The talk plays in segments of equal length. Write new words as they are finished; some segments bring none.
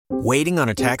Waiting on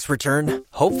a tax return?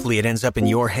 Hopefully it ends up in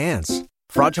your hands.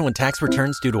 Fraudulent tax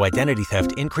returns due to identity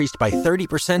theft increased by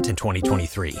 30% in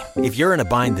 2023. If you're in a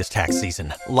bind this tax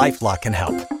season, LifeLock can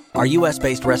help. Our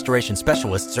U.S.-based restoration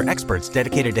specialists are experts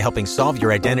dedicated to helping solve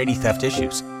your identity theft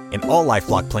issues. And all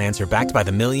LifeLock plans are backed by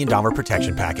the $1 Million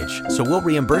Protection Package. So we'll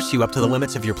reimburse you up to the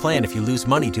limits of your plan if you lose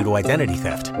money due to identity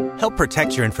theft. Help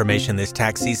protect your information this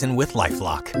tax season with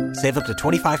LifeLock. Save up to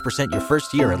 25% your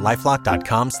first year at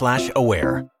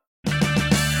LifeLock.com/aware.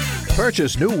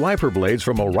 Purchase new wiper blades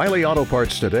from O'Reilly Auto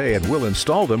Parts today and we'll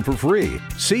install them for free.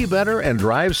 See better and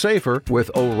drive safer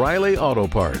with O'Reilly Auto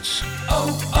Parts.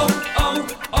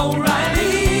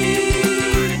 O'Reilly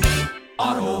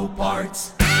Auto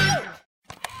Parts.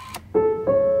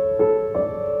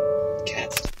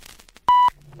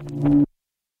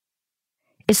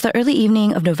 It's the early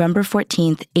evening of November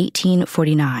 14th,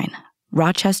 1849,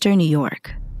 Rochester, New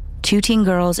York. Two teen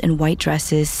girls in white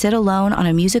dresses sit alone on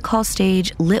a music hall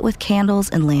stage lit with candles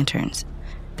and lanterns.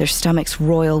 Their stomachs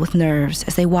roil with nerves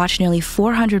as they watch nearly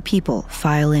 400 people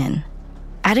file in.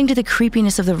 Adding to the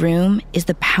creepiness of the room is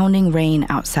the pounding rain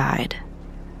outside.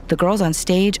 The girls on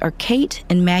stage are Kate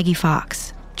and Maggie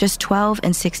Fox, just 12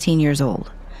 and 16 years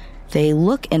old. They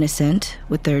look innocent,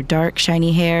 with their dark,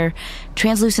 shiny hair,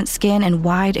 translucent skin, and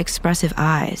wide, expressive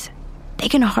eyes. They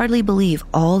can hardly believe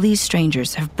all these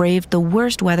strangers have braved the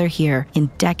worst weather here in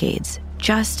decades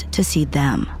just to see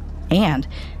them. And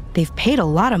they've paid a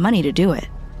lot of money to do it.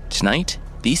 Tonight,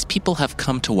 these people have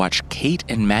come to watch Kate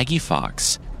and Maggie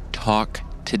Fox talk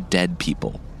to dead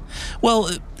people. Well,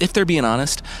 if they're being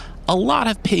honest, a lot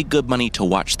have paid good money to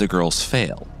watch the girls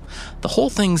fail. The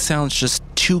whole thing sounds just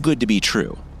too good to be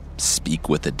true. Speak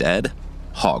with the dead?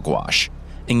 Hogwash.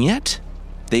 And yet,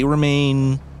 they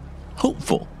remain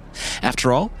hopeful.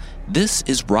 After all, this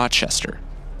is Rochester.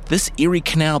 This Erie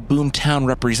Canal boomtown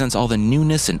represents all the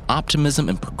newness and optimism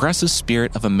and progressive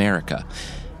spirit of America.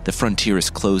 The frontier is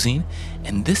closing,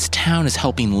 and this town is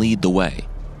helping lead the way.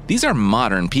 These are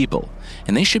modern people,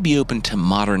 and they should be open to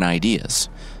modern ideas.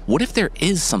 What if there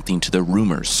is something to the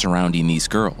rumors surrounding these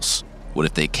girls? What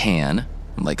if they can,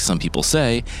 like some people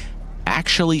say,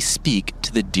 actually speak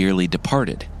to the dearly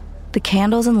departed? The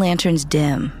candles and lanterns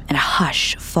dim, and a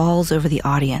hush falls over the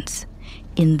audience.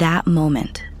 In that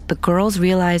moment, the girls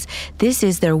realize this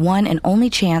is their one and only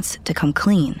chance to come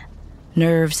clean.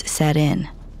 Nerves set in.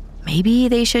 Maybe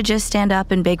they should just stand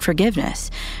up and beg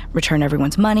forgiveness, return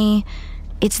everyone's money.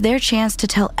 It's their chance to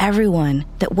tell everyone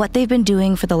that what they've been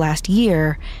doing for the last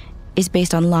year is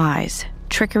based on lies,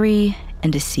 trickery,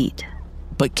 and deceit.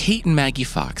 But Kate and Maggie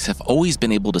Fox have always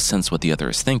been able to sense what the other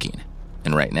is thinking.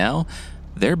 And right now,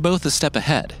 they're both a step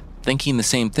ahead, thinking the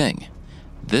same thing.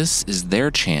 This is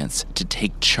their chance to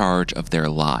take charge of their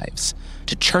lives,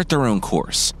 to chart their own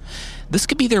course. This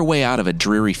could be their way out of a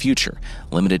dreary future,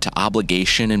 limited to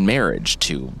obligation and marriage,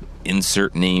 to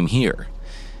insert name here.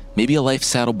 Maybe a life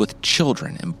saddled with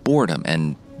children and boredom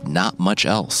and not much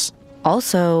else.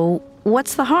 Also,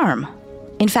 what's the harm?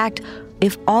 In fact,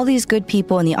 if all these good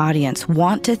people in the audience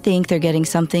want to think they're getting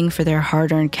something for their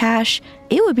hard-earned cash,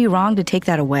 it would be wrong to take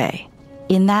that away.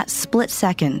 In that split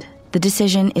second, the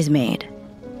decision is made.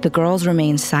 The girls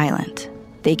remain silent.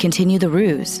 They continue the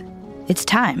ruse. It's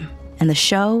time, and the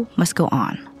show must go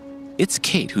on. It's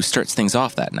Kate who starts things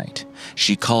off that night.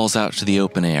 She calls out to the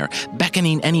open air,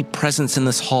 beckoning any presence in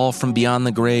this hall from beyond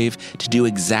the grave to do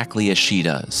exactly as she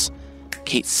does.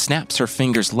 Kate snaps her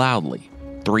fingers loudly,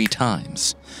 3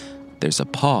 times. There's a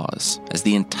pause as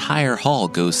the entire hall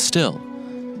goes still.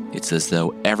 It's as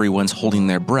though everyone's holding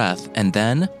their breath, and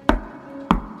then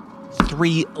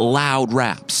 3 loud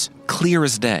raps, clear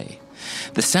as day.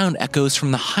 The sound echoes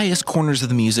from the highest corners of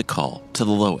the music hall to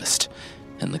the lowest,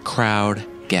 and the crowd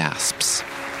gasps.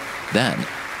 Then,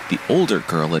 the older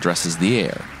girl addresses the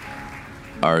air.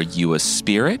 "Are you a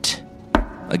spirit?"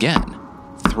 Again,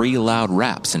 3 loud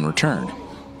raps in return.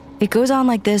 It goes on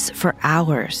like this for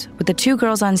hours, with the 2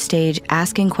 girls on stage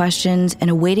asking questions and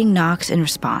awaiting knocks in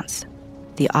response.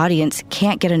 The audience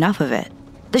can't get enough of it.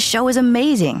 The show is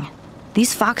amazing.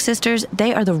 These Fox sisters,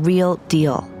 they are the real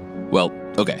deal. Well,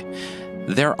 okay.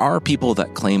 There are people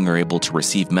that claim they're able to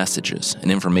receive messages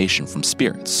and information from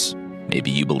spirits.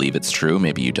 Maybe you believe it's true,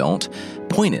 maybe you don't.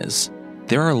 Point is,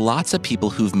 there are lots of people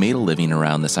who've made a living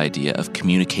around this idea of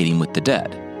communicating with the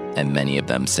dead, and many of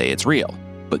them say it's real.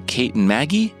 But Kate and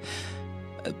Maggie,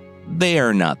 they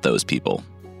are not those people.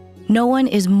 No one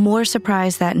is more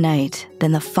surprised that night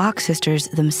than the Fox sisters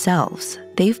themselves.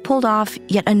 They've pulled off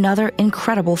yet another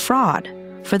incredible fraud.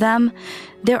 For them,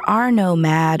 there are no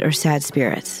mad or sad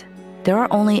spirits. There are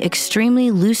only extremely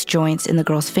loose joints in the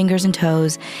girls' fingers and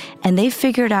toes, and they've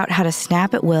figured out how to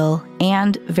snap at will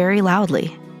and very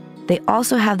loudly. They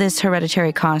also have this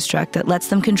hereditary construct that lets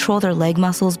them control their leg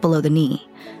muscles below the knee.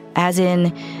 As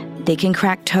in, they can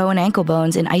crack toe and ankle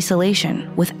bones in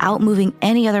isolation without moving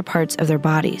any other parts of their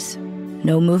bodies.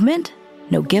 No movement,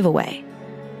 no giveaway.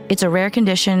 It's a rare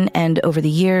condition, and over the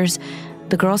years,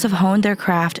 the girls have honed their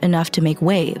craft enough to make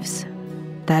waves.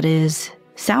 That is,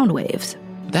 sound waves.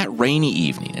 That rainy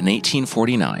evening in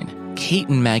 1849, Kate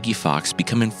and Maggie Fox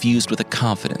become infused with a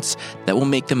confidence that will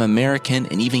make them American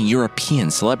and even European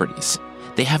celebrities.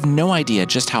 They have no idea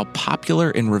just how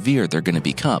popular and revered they're going to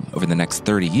become over the next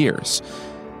 30 years.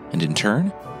 And in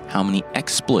turn, how many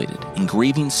exploited and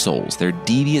grieving souls their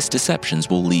devious deceptions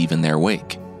will leave in their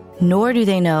wake. Nor do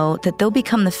they know that they'll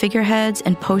become the figureheads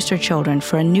and poster children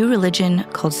for a new religion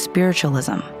called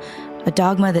spiritualism, a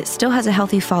dogma that still has a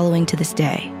healthy following to this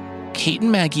day. Kate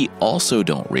and Maggie also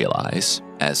don't realize,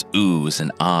 as oohs and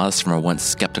ahs from a once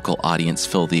skeptical audience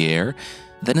fill the air,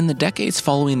 that in the decades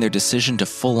following their decision to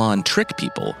full-on trick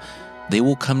people, they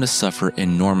will come to suffer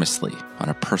enormously on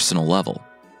a personal level.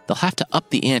 They'll have to up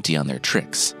the ante on their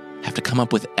tricks, have to come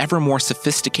up with ever more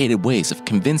sophisticated ways of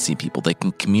convincing people they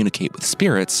can communicate with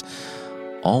spirits,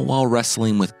 all while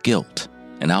wrestling with guilt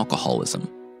and alcoholism.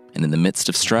 And in the midst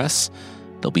of stress,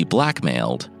 they'll be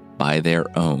blackmailed by their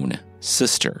own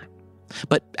sister.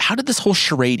 But how did this whole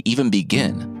charade even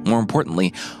begin? More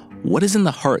importantly, what is in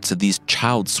the hearts of these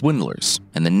child swindlers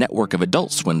and the network of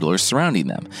adult swindlers surrounding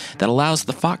them that allows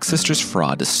the Fox sisters'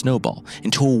 fraud to snowball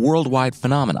into a worldwide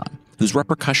phenomenon whose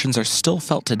repercussions are still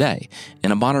felt today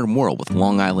in a modern world with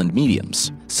Long Island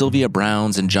mediums, Sylvia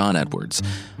Browns and John Edwards,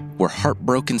 where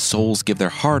heartbroken souls give their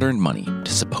hard-earned money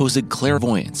to supposed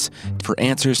clairvoyance for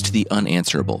answers to the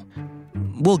unanswerable?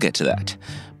 We'll get to that.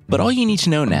 But all you need to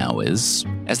know now is,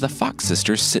 as the Fox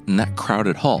sisters sit in that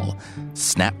crowded hall,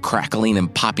 snap crackling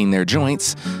and popping their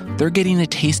joints, they're getting a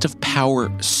taste of power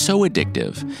so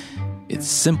addictive, it's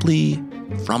simply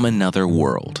from another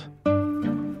world.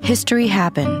 History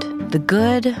happened. The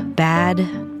good, bad,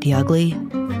 the ugly.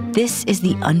 This is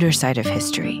the underside of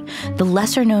history, the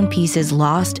lesser-known pieces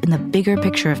lost in the bigger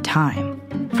picture of time.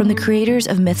 From the creators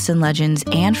of myths and legends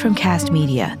and from Cast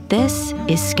Media, this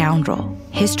is Scoundrel,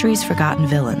 History's Forgotten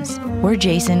Villains. We're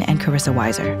Jason and Carissa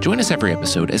Weiser. Join us every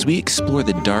episode as we explore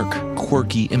the dark,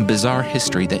 quirky, and bizarre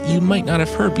history that you might not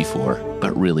have heard before,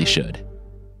 but really should.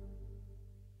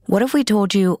 What if we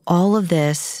told you all of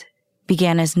this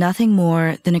began as nothing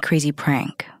more than a crazy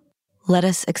prank? Let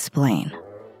us explain.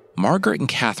 Margaret and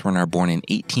Catherine are born in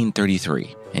 1833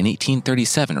 and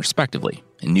 1837, respectively,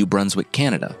 in New Brunswick,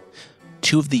 Canada,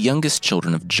 two of the youngest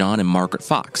children of John and Margaret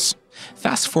Fox.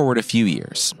 Fast forward a few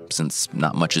years, since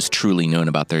not much is truly known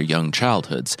about their young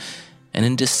childhoods, and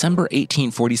in December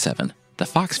 1847, the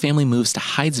Fox family moves to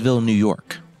Hydesville, New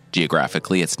York.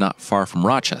 Geographically, it's not far from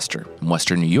Rochester, in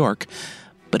western New York,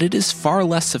 but it is far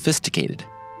less sophisticated.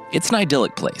 It's an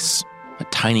idyllic place, a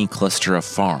tiny cluster of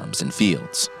farms and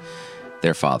fields.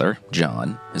 Their father,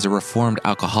 John, is a reformed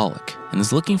alcoholic and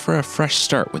is looking for a fresh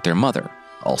start with their mother,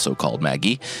 also called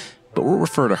Maggie, but we'll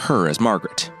refer to her as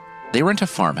Margaret. They rent a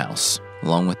farmhouse,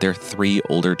 along with their 3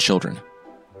 older children.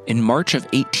 In March of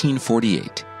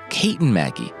 1848, Kate and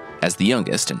Maggie, as the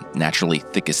youngest and naturally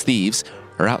thick as thieves,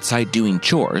 are outside doing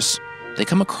chores. They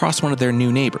come across one of their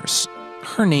new neighbors.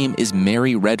 Her name is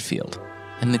Mary Redfield,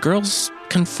 and the girls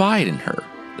confide in her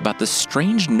about the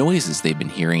strange noises they've been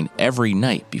hearing every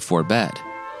night before bed.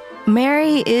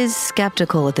 Mary is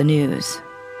skeptical at the news.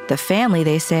 The family,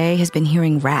 they say, has been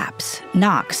hearing raps,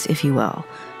 knocks, if you will,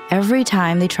 every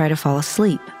time they try to fall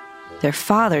asleep. Their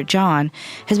father, John,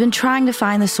 has been trying to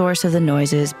find the source of the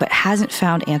noises but hasn't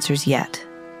found answers yet.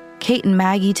 Kate and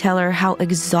Maggie tell her how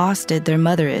exhausted their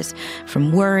mother is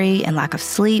from worry and lack of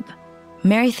sleep.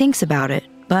 Mary thinks about it,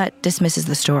 but dismisses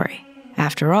the story.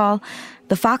 After all,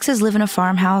 the Foxes live in a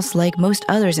farmhouse like most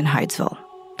others in Hydesville.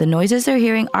 The noises they're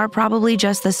hearing are probably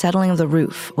just the settling of the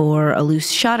roof, or a loose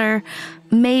shutter,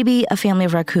 maybe a family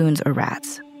of raccoons or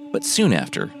rats. But soon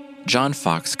after, John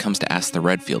Fox comes to ask the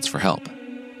Redfields for help.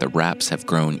 The raps have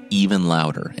grown even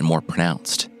louder and more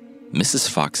pronounced. Mrs.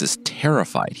 Fox is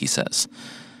terrified, he says.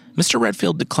 Mr.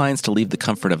 Redfield declines to leave the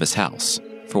comfort of his house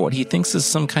for what he thinks is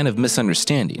some kind of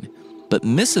misunderstanding, but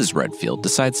Mrs. Redfield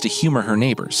decides to humor her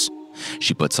neighbors.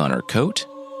 She puts on her coat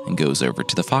and goes over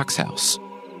to the Fox house.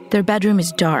 Their bedroom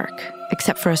is dark,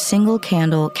 except for a single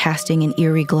candle casting an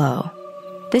eerie glow.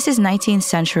 This is 19th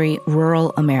century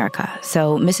rural America,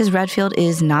 so Mrs. Redfield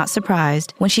is not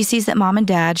surprised when she sees that Mom and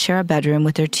Dad share a bedroom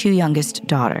with their 2 youngest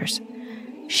daughters.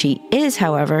 She is,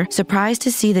 however, surprised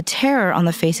to see the terror on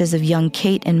the faces of young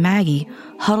Kate and Maggie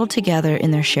huddled together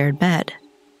in their shared bed.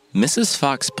 Mrs.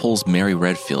 Fox pulls Mary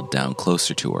Redfield down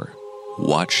closer to her.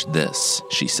 "Watch this,"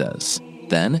 she says,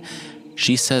 Then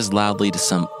she says loudly to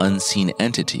some unseen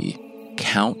entity,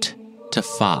 "Count to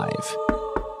 5.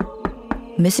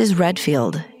 Mrs.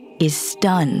 Redfield is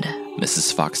stunned.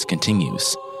 Mrs. Fox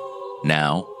continues.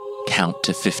 "Now, count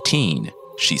to 15,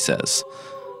 she says.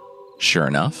 Sure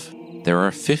enough, there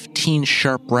are 15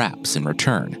 sharp raps in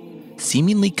return,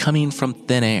 seemingly coming from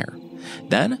thin air.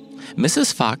 Then,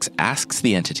 Mrs. Fox asks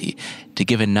the entity to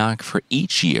give a knock for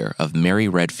each year of Mary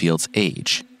Redfield's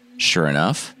age. Sure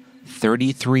enough,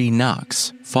 33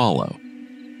 knocks follow.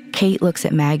 Kate looks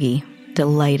at Maggie,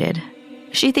 delighted.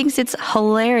 She thinks it's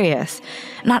hilarious.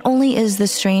 Not only is the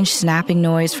strange snapping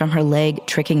noise from her leg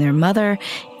tricking their mother,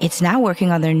 it's now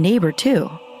working on their neighbor too.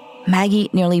 Maggie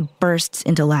nearly bursts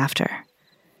into laughter.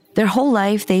 Their whole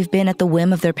life, they've been at the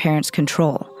whim of their parents'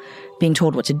 control, being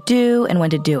told what to do and when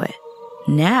to do it.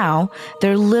 Now,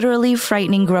 they're literally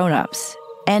frightening grown-ups,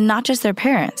 and not just their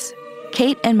parents.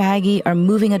 Kate and Maggie are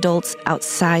moving adults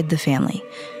outside the family.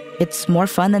 It's more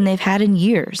fun than they've had in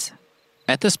years.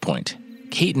 At this point,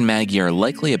 Kate and Maggie are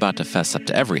likely about to fess up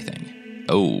to everything.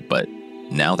 Oh, but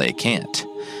now they can't.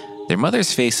 Their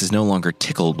mother's face is no longer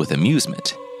tickled with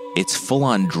amusement. It's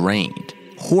full-on drained,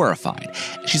 horrified.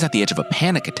 She's at the edge of a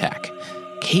panic attack.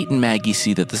 Kate and Maggie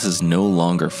see that this is no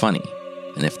longer funny,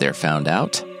 and if they're found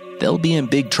out, they'll be in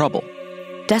big trouble.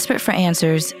 Desperate for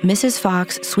answers, Mrs.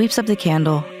 Fox sweeps up the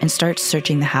candle and starts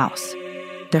searching the house.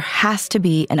 There has to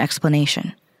be an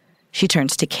explanation. She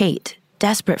turns to Kate,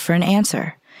 desperate for an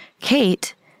answer.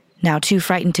 Kate, now too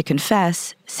frightened to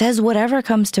confess, says whatever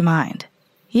comes to mind.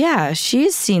 Yeah,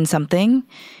 she's seen something.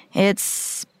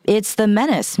 It's the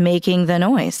menace making the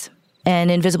noise. An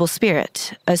invisible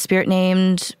spirit. A spirit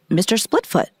named Mr.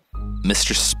 Splitfoot.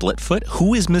 Mr. Splitfoot?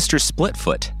 Who is Mr.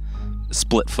 Splitfoot?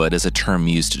 Splitfoot is a term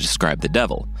used to describe the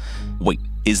devil. Wait,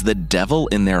 is the devil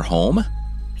in their home?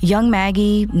 Young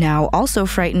Maggie, now also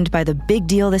frightened by the big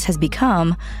deal this has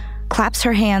become, claps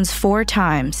her hands 4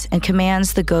 times and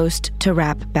commands the ghost to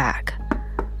rap back.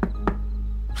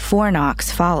 4 knocks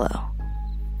follow.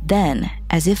 Then,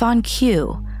 as if on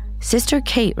cue, Sister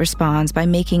Kate responds by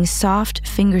making soft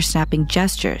finger-snapping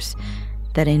gestures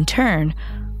that in turn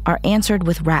are answered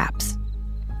with raps.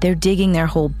 They're digging their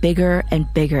hole bigger and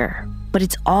bigger, but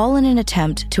it's all in an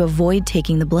attempt to avoid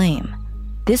taking the blame.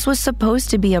 This was supposed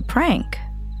to be a prank.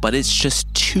 But it's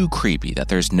just too creepy that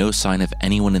there's no sign of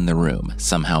anyone in the room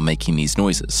somehow making these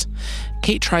noises.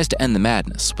 Kate tries to end the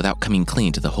madness without coming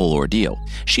clean to the whole ordeal.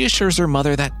 She assures her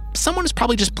mother that someone is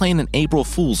probably just playing an April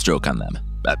Fool's joke on them.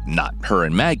 Not her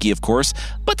and Maggie, of course,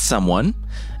 but someone.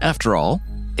 After all,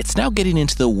 it's now getting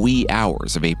into the wee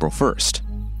hours of April 1st.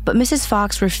 But Mrs.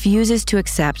 Fox refuses to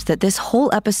accept that this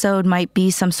whole episode might be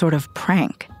some sort of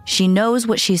prank. She knows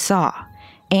what she saw,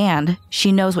 and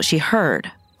she knows what she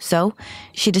heard. So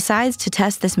she decides to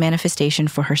test this manifestation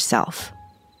for herself.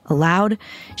 Aloud,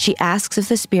 she asks if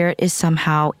the spirit is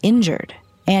somehow injured,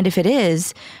 and if it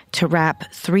is, to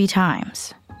rap 3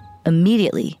 times.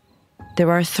 Immediately, there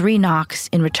are 3 knocks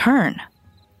in return.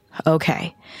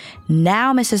 Okay,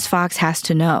 now Mrs. Fox has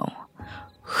to know,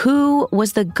 who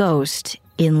was the ghost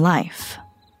in life?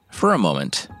 For a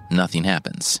moment, nothing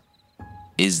happens.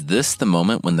 Is this the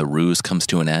moment when the ruse comes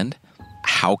to an end?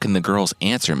 How can the girls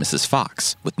answer Mrs.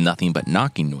 Fox with nothing but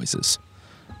knocking noises?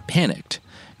 Panicked,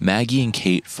 Maggie and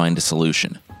Kate find a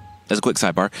solution. As a quick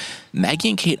sidebar, Maggie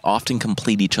and Kate often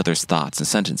complete each other's thoughts and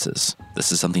sentences.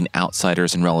 This is something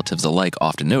outsiders and relatives alike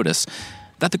often notice,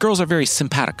 that the girls are very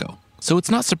simpatico. So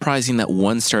it's not surprising that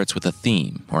one starts with a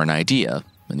theme or an idea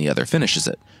and the other finishes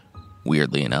it.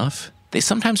 Weirdly enough, they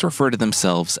sometimes refer to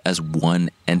themselves as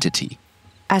one entity.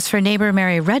 As for neighbor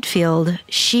Mary Redfield,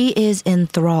 she is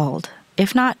enthralled,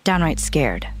 if not downright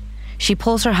scared. She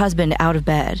pulls her husband out of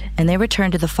bed, and they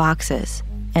return to the Foxes.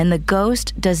 And the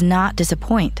ghost does not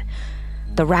disappoint.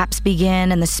 The raps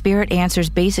begin, and the spirit answers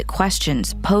basic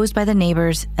questions posed by the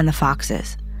neighbors and the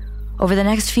Foxes. Over the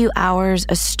next few hours,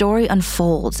 a story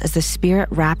unfolds as the spirit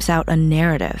raps out a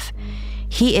narrative.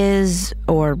 He is,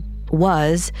 or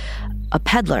was, a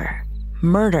peddler,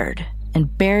 murdered,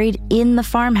 and buried in the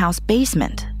farmhouse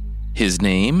basement. His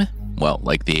name? Well,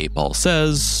 like the 8-ball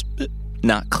says,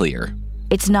 not clear.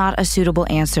 It's not a suitable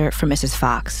answer for Mrs.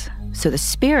 Fox. So the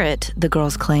spirit, the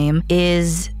girls claim,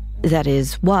 was,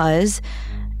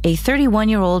 a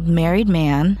 31-year-old married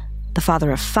man, the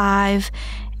father of 5,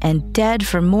 and dead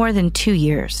for more than 2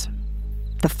 years.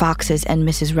 The Foxes and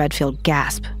Mrs. Redfield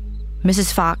gasp.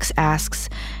 Mrs. Fox asks,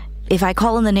 "If I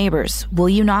call in the neighbors, will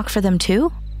you knock for them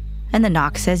too?" And the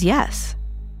knock says yes.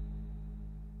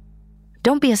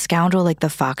 Don't be a scoundrel like the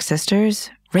Fox sisters.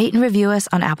 Rate and review us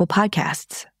on Apple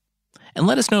Podcasts. And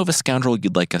let us know of a scoundrel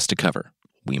you'd like us to cover.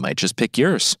 We might just pick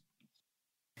yours.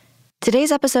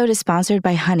 Today's episode is sponsored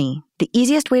by Honey, the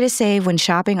easiest way to save when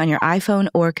shopping on your iPhone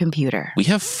or computer. We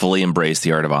have fully embraced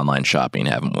the art of online shopping,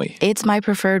 haven't we? It's my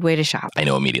preferred way to shop. I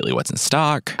know immediately what's in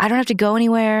stock. I don't have to go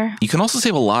anywhere. You can also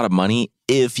save a lot of money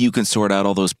if you can sort out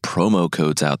all those promo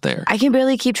codes out there. I can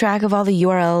barely keep track of all the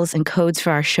URLs and codes for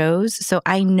our shows, so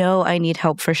I know I need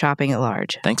help for shopping at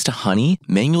large. Thanks to Honey,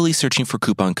 manually searching for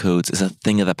coupon codes is a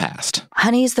thing of the past.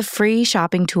 Honey is the free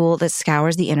shopping tool that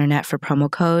scours the internet for promo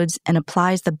codes and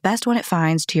applies the best one it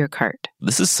finds to your cart.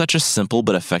 This is such a simple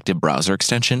but effective browser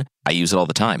extension. I use it all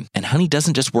the time. And Honey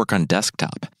doesn't just work on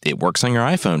desktop. It works on your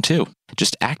iPhone too.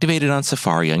 Just activate it on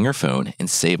Safari on your phone and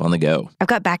save on the go. I've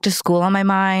got back to school on my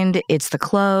mind. It's the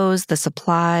clothes, the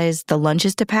supplies, the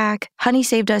lunches to pack. Honey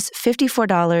saved us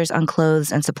 $54 on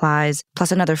clothes and supplies,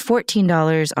 plus another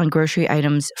 $14 on grocery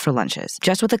items for lunches,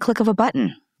 just with a click of a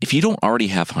button. If you don't already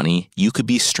have Honey, you could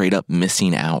be straight up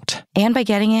missing out. And by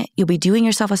getting it, you'll be doing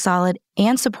yourself a solid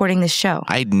and supporting this show.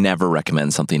 I'd never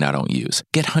recommend something I don't use.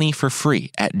 Get Honey for free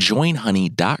at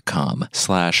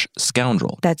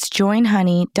joinhoney.com/scoundrel. That's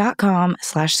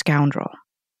joinhoney.com/scoundrel.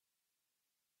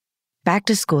 Back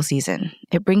to school season.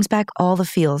 It brings back all the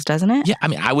feels, doesn't it? Yeah,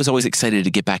 I was always excited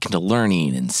to get back into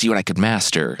learning and see what I could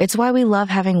master. It's why we love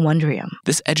having Wondrium.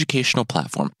 This educational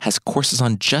platform has courses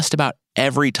on just about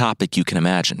every topic you can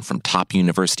imagine, from top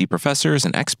university professors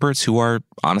and experts who are,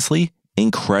 honestly,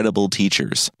 incredible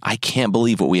teachers. I can't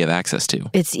believe what we have access to.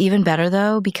 It's even better,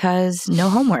 though, because no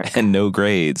homework. And no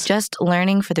grades. Just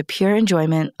learning for the pure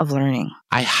enjoyment of learning.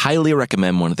 I highly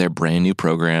recommend one of their brand new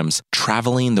programs,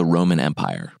 Traveling the Roman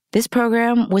Empire. This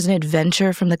program was an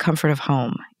adventure from the comfort of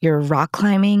home. You're rock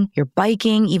climbing, you're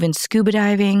biking, even scuba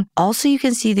diving. Also, you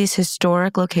can see these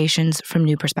historic locations from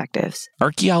new perspectives.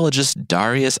 Archaeologist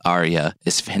Darius Arya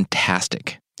is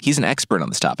fantastic. He's an expert on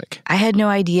this topic. I had no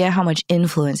idea how much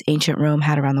influence ancient Rome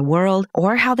had around the world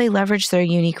or how they leveraged their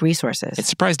unique resources. It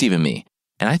surprised even me,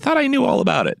 and I thought I knew all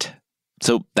about it.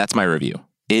 So that's my review.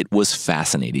 It was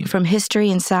fascinating. From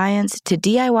history and science to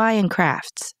DIY and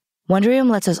crafts, Wondrium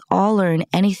lets us all learn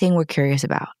anything we're curious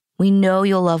about. We know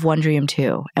you'll love Wondrium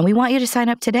too, and we want you to sign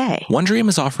up today. Wondrium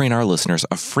is offering our listeners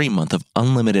a free month of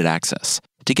unlimited access.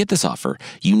 To get this offer,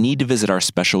 you need to visit our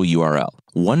special URL,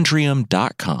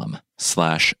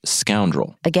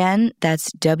 wondrium.com/scoundrel. Again,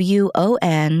 that's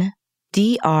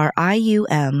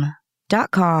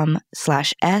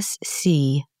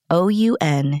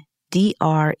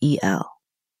WONDRIUM.com/SCOUNDREL.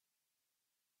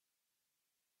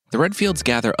 The Redfields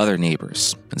gather other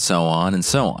neighbors, and so on and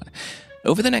so on.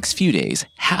 Over the next few days,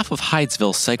 half of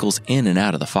Hydesville cycles in and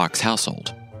out of the Fox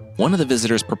household. One of the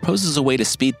visitors proposes a way to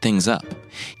speed things up.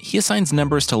 He assigns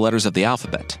numbers to letters of the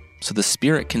alphabet, so the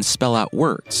spirit can spell out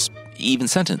words, even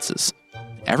sentences.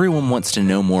 Everyone wants to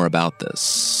know more about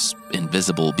this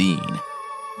invisible being.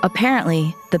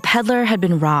 Apparently, the peddler had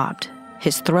been robbed,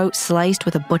 his throat sliced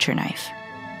with a butcher knife.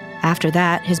 After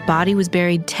that, his body was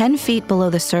buried 10 feet below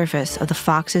the surface of the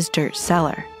Fox's dirt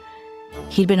cellar.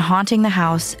 He'd been haunting the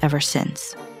house ever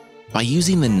since. By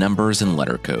using the numbers and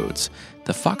letter codes,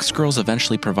 the Fox girls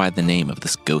eventually provide the name of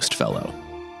this ghost fellow.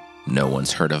 No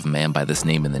one's heard of a man by this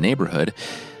name in the neighborhood,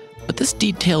 but this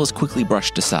detail is quickly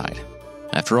brushed aside.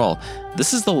 After all,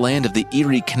 this is the land of the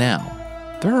Erie Canal.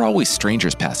 There are always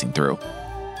strangers passing through.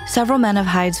 Several men of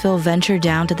Hydesville venture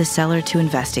down to the cellar to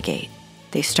investigate.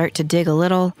 They start to dig a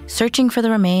little, searching for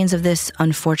the remains of this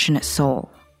unfortunate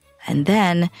soul. And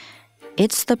then,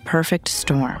 it's the perfect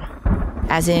storm.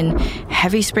 As in,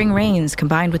 heavy spring rains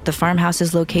combined with the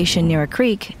farmhouse's location near a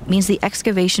creek means the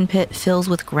excavation pit fills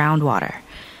with groundwater,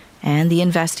 and the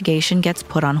investigation gets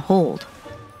put on hold.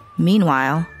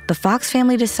 Meanwhile, the Fox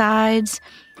family decides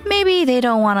maybe they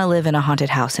don't want to live in a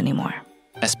haunted house anymore.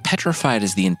 As petrified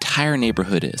as the entire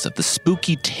neighborhood is of the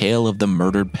spooky tale of the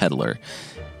murdered peddler,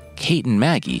 Kate and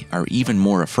Maggie are even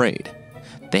more afraid.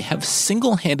 They have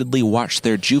single-handedly watched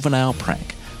their juvenile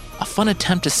prank, a fun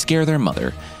attempt to scare their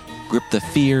mother, grip the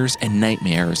fears and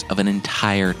nightmares of an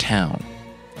entire town.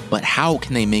 But how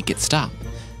can they make it stop?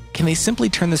 Can they simply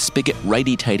turn the spigot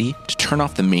righty-tighty to turn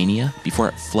off the mania before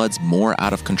it floods more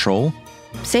out of control?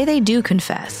 Say they do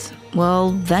confess.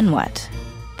 Well, then what?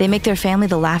 They make their family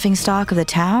the laughingstock of the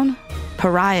town?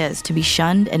 Pariahs to be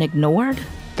shunned and ignored?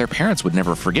 Their parents would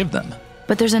never forgive them.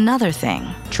 But there's another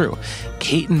thing. True.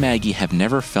 Kate and Maggie have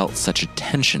never felt such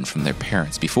attention from their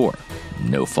parents before.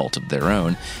 No fault of their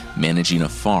own, managing a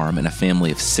farm and a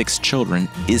family of 6 children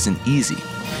isn't easy.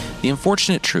 The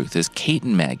unfortunate truth is Kate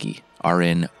and Maggie are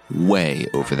in way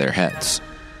over their heads,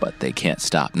 but they can't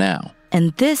stop now.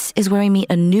 And this is where we meet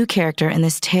a new character in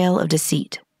this tale of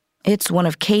deceit. It's one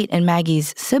of Kate and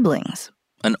Maggie's siblings.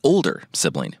 An older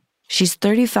sibling. She's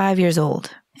 35 years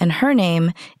old, and her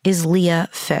name is Leah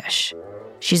Fish.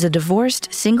 She's a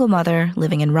divorced single mother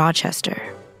living in Rochester.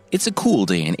 It's a cool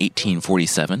day in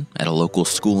 1847 at a local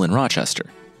school in Rochester.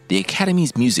 The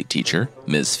academy's music teacher,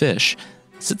 Ms. Fish,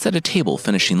 sits at a table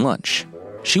finishing lunch.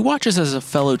 She watches as a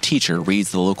fellow teacher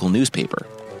reads the local newspaper.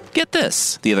 Get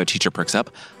this, the other teacher perks up,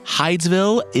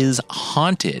 Hydesville is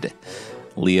haunted.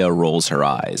 Leah rolls her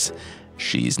eyes.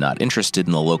 She's not interested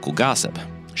in the local gossip.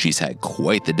 She's had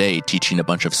quite the day teaching a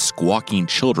bunch of squawking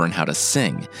children how to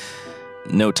sing.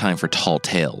 No time for tall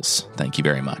tales, thank you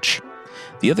very much.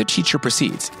 The other teacher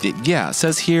proceeds. It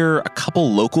says here a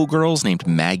couple local girls named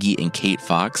Maggie and Kate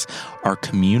Fox are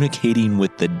communicating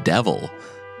with the devil.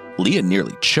 Leah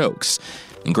nearly chokes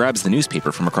and grabs the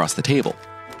newspaper from across the table.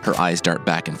 Her eyes dart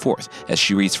back and forth as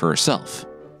she reads for herself.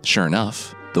 Sure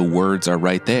enough, the words are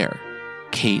right there.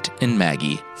 Kate and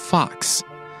Maggie Fox.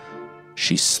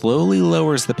 She slowly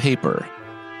lowers the paper.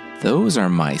 Those are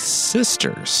my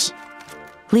sisters.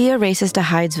 Leah races to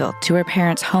Hydesville, to her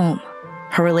parents' home.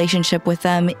 Her relationship with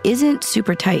them isn't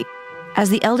super tight. As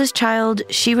the eldest child,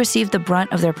 she received the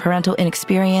brunt of their parental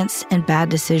inexperience and bad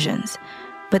decisions.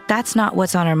 But that's not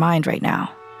what's on her mind right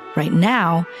now. Right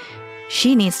now,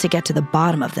 she needs to get to the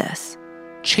bottom of this.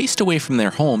 Chased away from their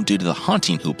home due to the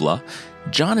haunting hoopla,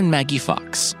 John and Maggie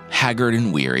Fox, haggard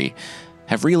and weary,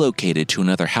 have relocated to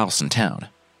another house in town.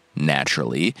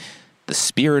 Naturally, the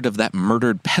spirit of that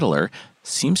murdered peddler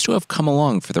seems to have come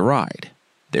along for the ride.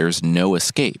 There's no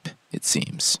escape, it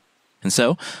seems. And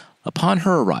so, upon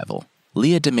her arrival,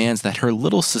 Leah demands that her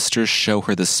little sisters show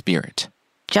her the spirit.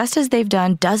 Just as they've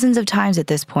done dozens of times at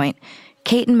this point,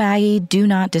 Kate and Maggie do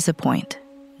not disappoint.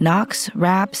 Knocks,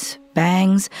 raps,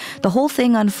 bangs, the whole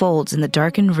thing unfolds in the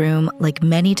darkened room like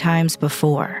many times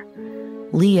before.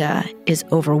 Leah is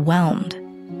overwhelmed,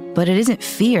 but it isn't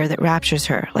fear that raptures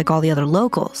her like all the other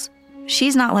locals.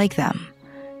 She's not like them.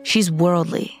 She's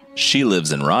worldly. She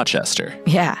lives in Rochester.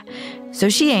 Yeah, so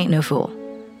she ain't no fool.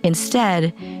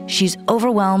 Instead, she's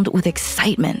overwhelmed with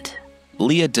excitement.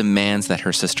 Leah demands that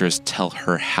her sisters tell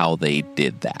her how they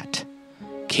did that.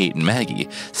 Kate and Maggie,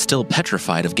 still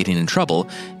petrified of getting in trouble,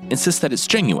 insist that it's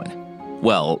genuine.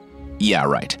 Well, yeah,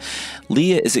 right.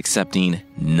 Leah is accepting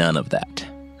none of that.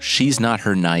 She's not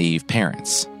her naive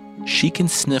parents. She can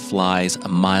sniff lies a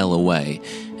mile away,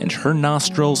 and her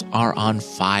nostrils are on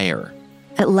fire.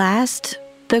 At last,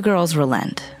 the girls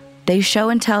relent. They show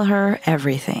and tell her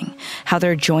everything, how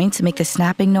their joints make the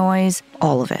snapping noise,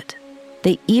 all of it.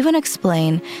 They even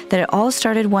explain that it all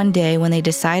started one day when they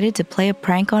decided to play a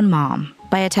prank on Mom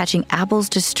by attaching apples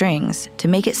to strings to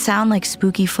make it sound like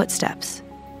spooky footsteps.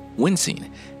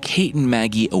 Wincing, Kate and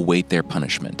Maggie await their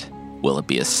punishment. Will it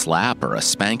be a slap or a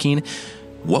spanking?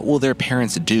 What will their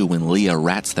parents do when Leah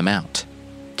rats them out?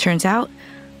 Turns out,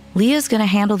 Leah's gonna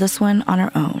handle this one on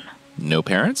her own. No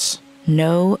parents?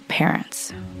 No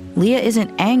parents. Leah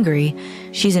isn't angry,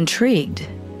 she's intrigued.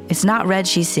 It's not red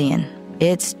she's seeing,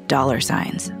 it's dollar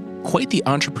signs. Quite the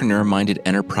entrepreneur-minded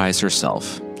enterprise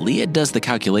herself, Leah does the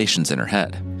calculations in her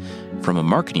head. From a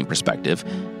marketing perspective,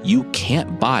 you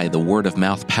can't buy the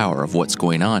word-of-mouth power of what's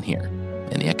going on here.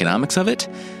 And the economics of it?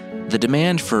 The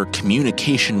demand for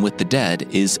communication with the dead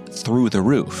is through the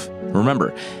roof.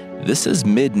 Remember, this is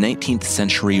mid-19th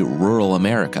century rural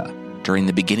America. During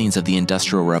the beginnings of the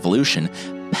Industrial Revolution,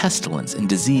 pestilence and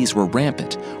disease were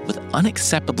rampant, with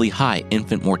unacceptably high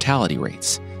infant mortality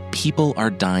rates. People are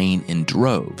dying in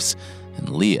droves, and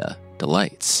Leah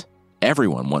delights.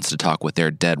 Everyone wants to talk with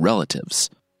their dead relatives.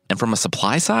 And from a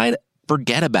supply side,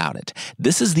 forget about it.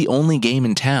 This is the only game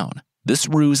in town. This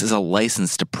ruse is a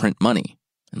license to print money,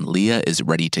 and Leah is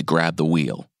ready to grab the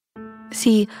wheel.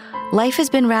 See, life has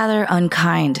been rather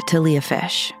unkind to Leah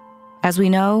Fish. As we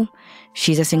know,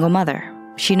 she's a single mother.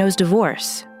 She knows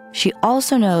divorce. She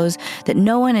also knows that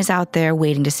no one is out there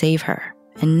waiting to save her.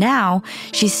 And now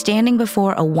she's standing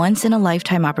before a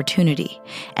once-in-a-lifetime opportunity.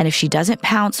 And if she doesn't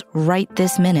pounce right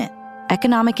this minute,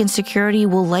 economic insecurity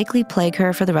will likely plague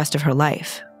her for the rest of her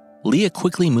life. Leah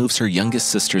quickly moves her youngest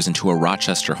sisters into a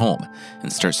Rochester home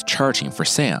and starts charging for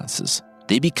seances.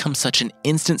 They become such an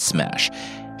instant smash.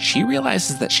 She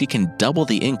realizes that she can double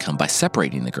the income by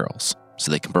separating the girls,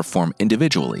 so they can perform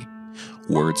individually.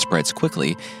 Word spreads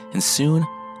quickly, and soon,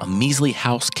 a measly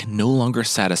house can no longer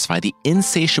satisfy the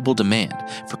insatiable demand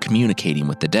for communicating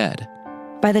with the dead.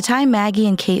 By the time Maggie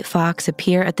and Kate Fox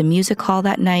appear at the music hall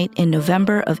that night in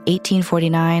November of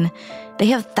 1849, they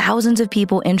have thousands of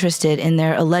people interested in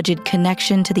their alleged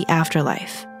connection to the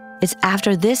afterlife. It's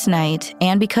after this night,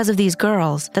 and because of these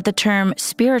girls, that the term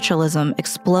spiritualism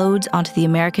explodes onto the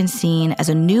American scene as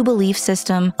a new belief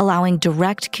system allowing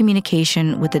direct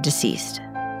communication with the deceased.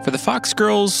 For the Fox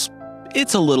girls,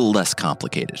 it's a little less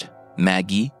complicated.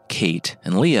 Maggie, Kate,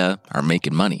 and Leah are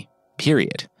making money,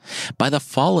 period. By the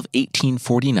fall of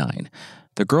 1849,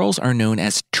 the girls are known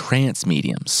as trance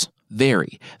mediums,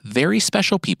 very, very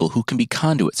special people who can be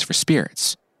conduits for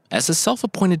spirits. As a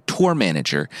self-appointed tour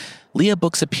manager, Leah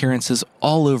books appearances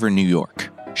all over New York.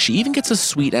 She even gets a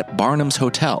suite at Barnum's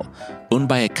Hotel, owned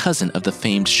by a cousin of the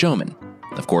famed showman.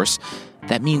 Of course,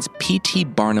 that means P.T.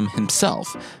 Barnum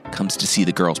himself comes to see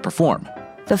the girls perform.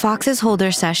 The Foxes hold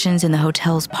their sessions in the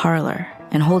hotel's parlor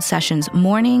and hold sessions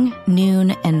morning,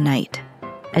 noon, and night.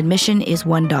 Admission is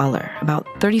 $1, about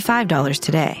 $35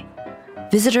 today.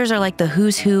 Visitors are like the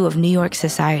who's who of New York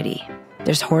society.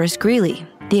 There's Horace Greeley,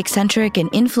 the eccentric and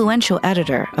influential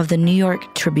editor of the New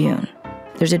York Tribune.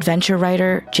 There's adventure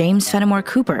writer James Fenimore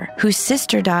Cooper, whose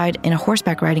sister died in a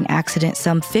horseback riding accident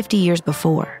some 50 years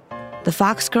before. The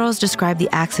Fox girls describe the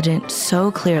accident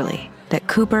so clearly that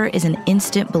Cooper is an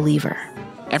instant believer.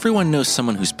 Everyone knows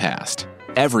someone who's passed.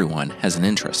 Everyone has an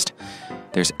interest.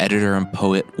 There's editor and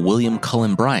poet William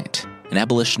Cullen Bryant, and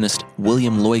abolitionist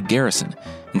William Lloyd Garrison.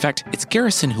 In fact, it's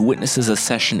Garrison who witnesses a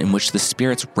session in which the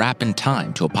spirits rap in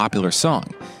time to a popular song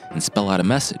and spell out a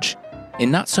message.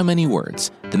 In not so many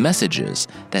words, the message is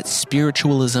that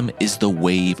spiritualism is the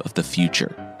wave of the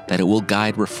future, that it will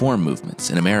guide reform movements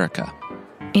in America.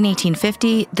 In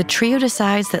 1850, the trio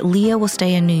decides that Leah will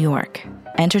stay in New York,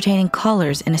 entertaining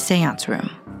callers in a seance room.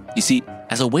 You see,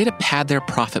 as a way to pad their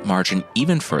profit margin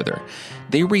even further,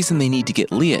 they reason they need to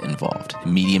get Leah involved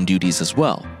in medium duties as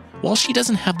well. While she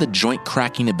doesn't have the joint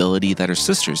cracking ability that her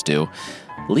sisters do,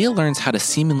 Leah learns how to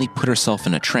seemingly put herself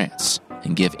in a trance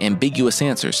and give ambiguous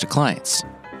answers to clients.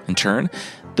 In turn,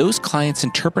 those clients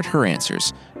interpret her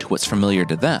answers to what's familiar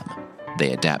to them.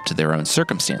 They adapt to their own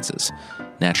circumstances.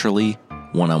 Naturally,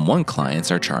 one-on-one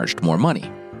clients are charged more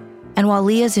money. And while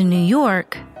Leah's in New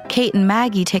York, Kate and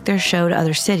Maggie take their show to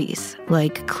other cities,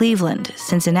 like Cleveland,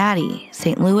 Cincinnati,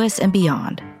 St. Louis, and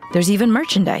beyond. There's even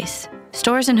merchandise.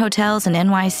 Stores and hotels in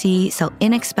NYC sell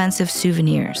inexpensive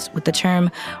souvenirs with the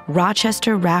term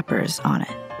Rochester Rappers on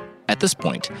it. At this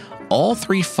point, all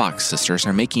three Fox sisters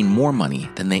are making more money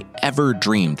than they ever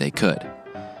dreamed they could.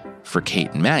 For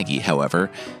Kate and Maggie,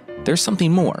 however, there's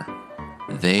something more.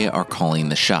 They are calling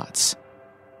the shots.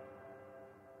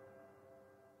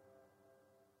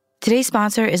 Today's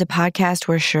sponsor is a podcast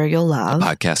we're sure you'll love. A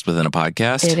podcast within a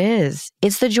podcast? It is.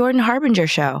 It's The Jordan Harbinger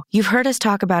Show. You've heard us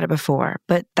talk about it before,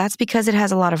 but that's because it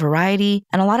has a lot of variety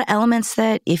and a lot of elements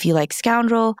that, if you like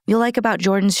Scoundrel, you'll like about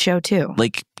Jordan's show too.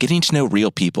 Like getting to know real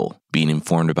people, being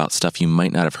informed about stuff you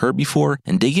might not have heard before,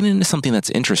 and digging into something that's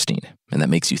interesting and that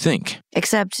makes you think.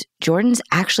 Except Jordan's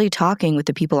actually talking with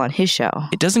the people on his show.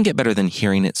 It doesn't get better than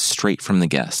hearing it straight from the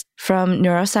guest. From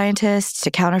neuroscientists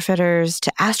to counterfeiters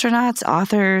to astronauts,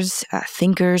 authors,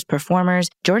 thinkers, performers,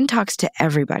 Jordan talks to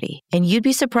everybody. And you'd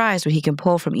be surprised what he can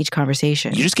pull from each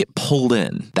conversation. You just get pulled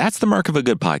in. That's the mark of a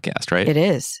good podcast, right? It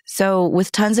is. So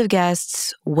with tons of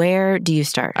guests, where do you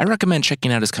start? I recommend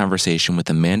checking out his conversation with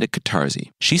Amanda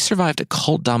Katarzi. She survived a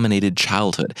cult-dominated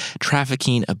childhood,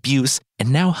 trafficking, abuse,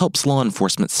 and now helps law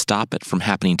enforcement stop it from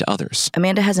happening to others.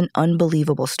 Amanda has an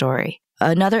unbelievable story.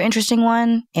 Another interesting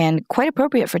one, and quite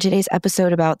appropriate for today's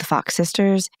episode about the Fox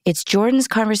sisters, it's Jordan's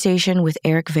conversation with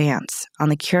Eric Vance on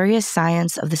the curious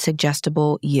science of the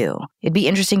suggestible you. It'd be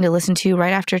interesting to listen to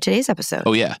right after today's episode.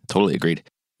 Oh yeah, totally agreed.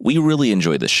 We really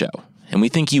enjoyed this show, and we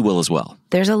think you will as well.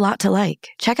 There's a lot to like.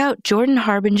 Check out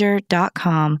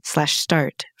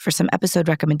jordanharbinger.com/start for some episode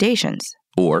recommendations.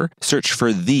 Or search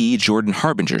for The Jordan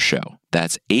Harbinger Show.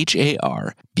 That's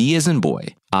H-A-R-B as in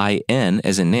boy, I-N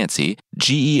as in Nancy,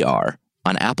 G-E-R,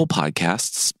 on Apple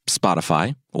Podcasts,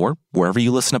 Spotify, or wherever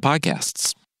you listen to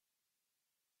podcasts.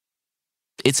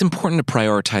 It's important to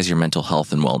prioritize your mental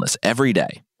health and wellness every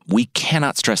day. We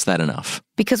cannot stress that enough.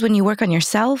 Because when you work on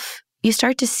yourself, you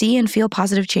start to see and feel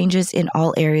positive changes in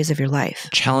all areas of your life.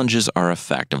 Challenges are a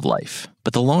fact of life,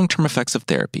 but the long-term effects of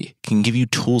therapy can give you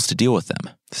tools to deal with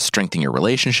them, strengthen your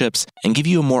relationships, and give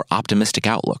you a more optimistic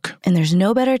outlook. And there's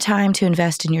no better time to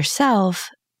invest in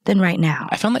yourself than right now.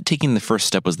 I found that taking the first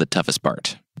step was the toughest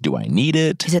part. Do I need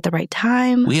it? Is it the right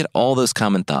time? We had all those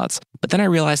common thoughts, but then I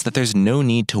realized that there's no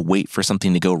need to wait for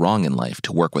something to go wrong in life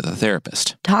to work with a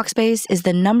therapist. Talkspace is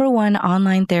the #1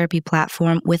 online therapy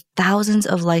platform with thousands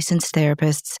of licensed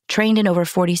therapists trained in over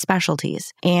 40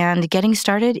 specialties. And getting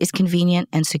started is convenient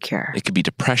and secure. It could be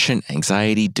depression,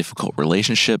 anxiety, difficult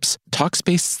relationships.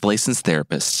 Talkspace's licensed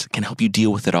therapists can help you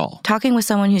deal with it all. Talking with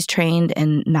someone who's trained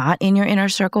and not in your inner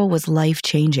circle was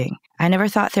life-changing. I never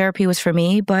thought therapy was for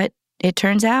me, but it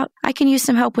turns out I can use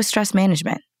some help with stress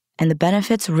management. And the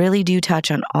benefits really do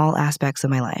touch on all aspects of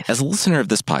my life. As a listener of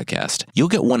this podcast, you'll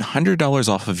get $100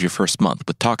 off of your first month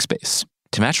with Talkspace.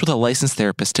 To match with a licensed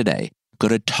therapist today, go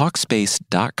to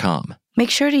Talkspace.com. Make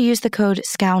sure to use the code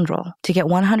SCOUNDREL to get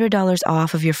 $100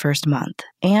 off of your first month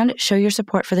and show your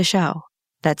support for the show.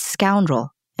 That's SCOUNDREL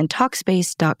and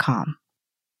Talkspace.com.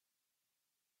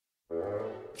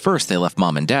 First, they left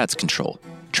Mom and Dad's control,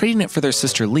 trading it for their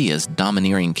sister Leah's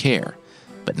domineering care.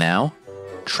 But now,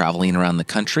 traveling around the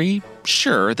country,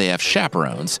 sure, they have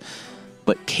chaperones,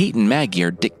 but Kate and Maggie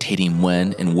are dictating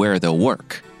when and where they'll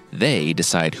work. They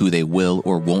decide who they will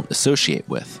or won't associate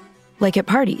with. Like at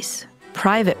parties,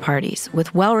 private parties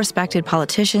with well-respected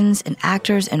politicians and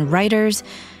actors and writers,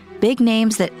 big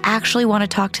names that actually want to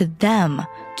talk to them,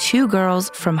 two girls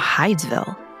from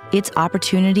Hydesville. It's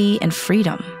opportunity and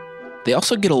freedom. They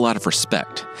also get a lot of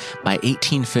respect. By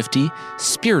 1850,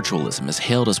 spiritualism is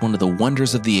hailed as one of the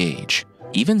wonders of the age.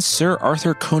 Even Sir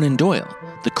Arthur Conan Doyle,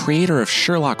 the creator of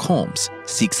Sherlock Holmes,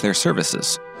 seeks their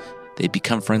services. They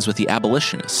become friends with the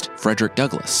abolitionist, Frederick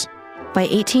Douglass. By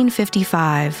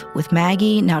 1855, with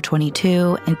Maggie, now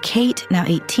 22, and Kate, now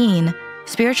 18,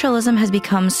 spiritualism has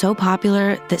become so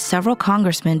popular that several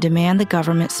congressmen demand the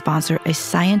government sponsor a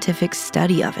scientific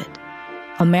study of it.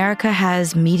 America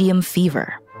has medium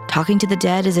fever. Talking to the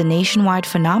dead is a nationwide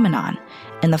phenomenon,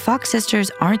 and the Fox sisters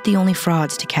aren't the only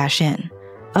frauds to cash in.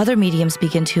 Other mediums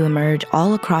begin to emerge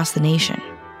all across the nation.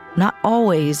 Not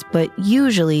always, but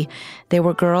usually, they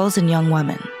were girls and young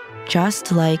women,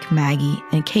 just like Maggie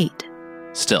and Kate.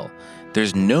 Still,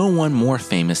 there's no one more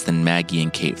famous than Maggie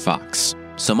and Kate Fox,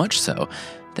 so much so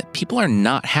that people are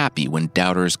not happy when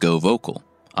doubters go vocal.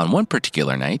 On one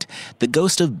particular night, the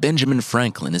ghost of Benjamin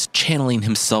Franklin is channeling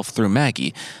himself through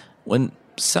Maggie when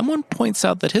someone points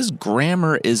out that his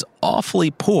grammar is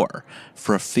awfully poor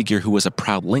for a figure who was a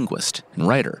proud linguist and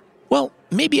writer. Well,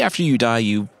 maybe after you die,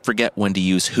 you forget when to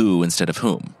use who instead of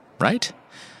whom, right?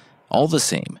 All the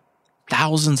same,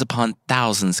 thousands upon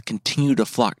thousands continue to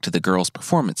flock to the girls'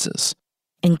 performances,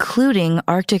 including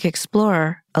Arctic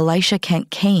explorer Elisha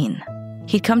Kent Kane.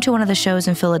 He'd come to one of the shows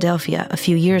in Philadelphia a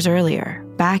few years earlier,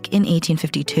 back in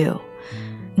 1852.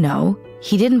 No,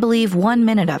 he didn't believe 1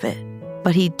 minute of it,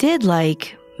 but he did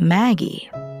like Maggie.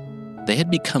 They had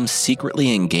become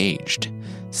secretly engaged.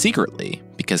 Secretly,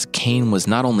 because Kane was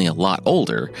not only a lot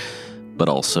older, but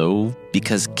also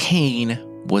because Kane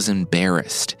was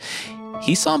embarrassed.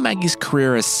 He saw Maggie's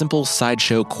career as simple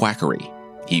sideshow quackery.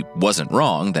 He wasn't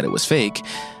wrong that it was fake,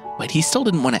 but he still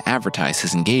didn't want to advertise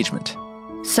his engagement.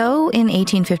 So in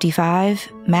 1855,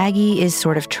 Maggie is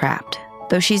sort of trapped.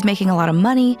 Though she's making a lot of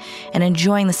money and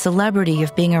enjoying the celebrity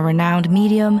of being a renowned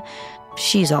medium,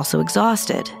 she's also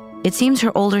exhausted. It seems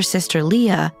her older sister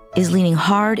Leah is leaning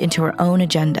hard into her own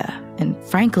agenda. And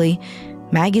frankly,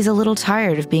 Maggie's a little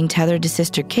tired of being tethered to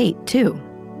sister Kate, too.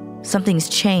 Something's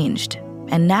changed,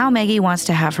 and now Maggie wants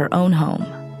to have her own home,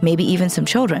 maybe even some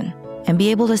children, and be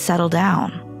able to settle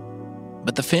down.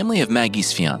 But the family of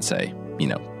Maggie's fiancé,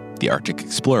 the Arctic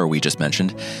explorer we just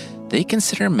mentioned, they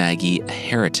consider Maggie a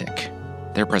heretic.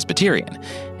 They're Presbyterian,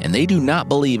 and they do not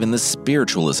believe in this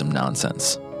spiritualism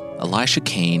nonsense. Elisha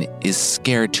Kane is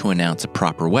scared to announce a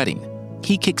proper wedding.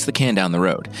 He kicks the can down the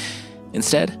road.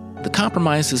 Instead, the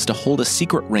compromise is to hold a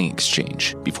secret ring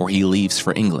exchange before he leaves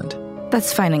for England.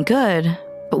 That's fine and good,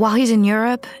 but while he's in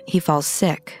Europe, he falls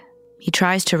sick. He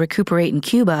tries to recuperate in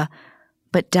Cuba,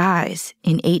 but dies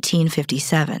in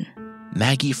 1857.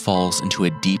 Maggie falls into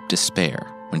a deep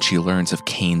despair when she learns of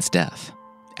Kane's death.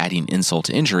 Adding insult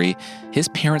to injury, his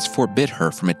parents forbid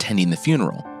her from attending the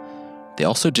funeral. They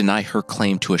also deny her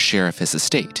claim to a share of his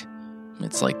estate.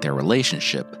 It's like their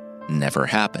relationship never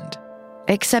happened.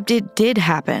 Except it did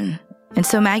happen, and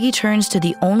so Maggie turns to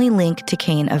the only link to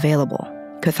Kane available,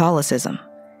 Catholicism.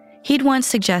 He'd once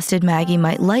suggested Maggie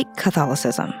might like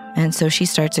Catholicism, and so she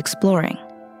starts exploring.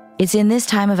 It's in this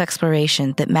time of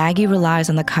exploration that Maggie relies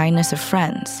on the kindness of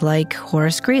friends like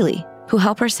Horace Greeley, who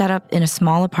help her set up in a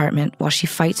small apartment while she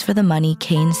fights for the money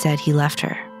Kane said he left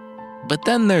her. But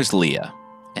then there's Leah,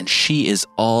 and she is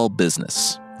all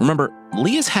business. Remember,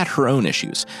 Leah's had her own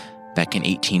issues. Back in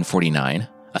 1849,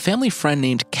 a family friend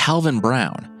named Calvin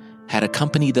Brown had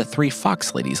accompanied the three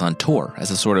Fox ladies on tour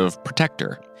as a sort of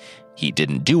protector. He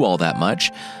didn't do all that much,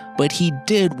 but he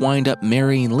did wind up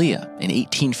marrying Leah in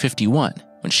 1851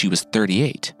 when she was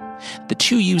 38. The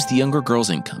two used the younger girl's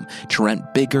income to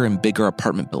rent bigger and bigger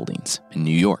apartment buildings in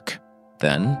New York.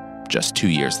 Then, just 2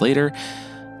 years later,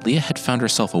 Leah had found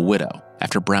herself a widow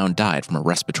after Brown died from a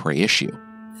respiratory issue.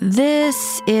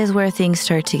 This is where things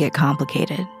start to get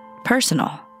complicated.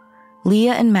 Personal.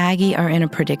 Leah and Maggie are in a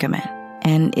predicament.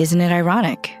 And isn't it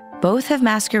ironic? Both have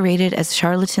masqueraded as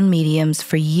charlatan mediums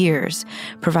for years,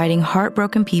 providing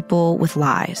heartbroken people with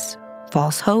lies,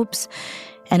 false hopes,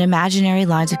 and imaginary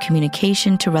lines of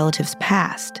communication to relatives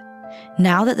past.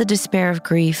 Now that the despair of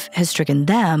grief has stricken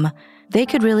them, they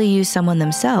could really use someone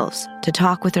themselves to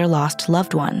talk with their lost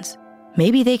loved ones.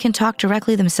 Maybe they can talk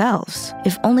directly themselves,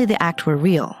 if only the act were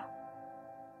real.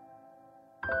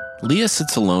 Leah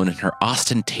sits alone in her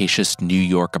ostentatious New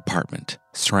York apartment,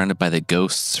 surrounded by the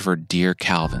ghosts of her dear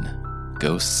Calvin,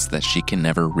 ghosts that she can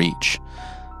never reach.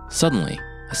 Suddenly,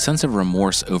 a sense of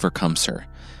remorse overcomes her.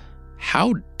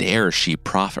 How dare she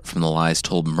profit from the lies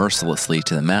told mercilessly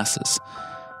to the masses?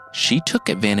 She took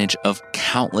advantage of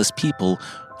countless people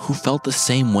who felt the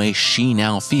same way she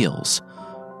now feels.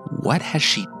 What has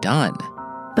she done?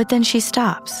 But then she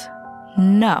stops.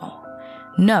 No,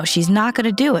 she's not going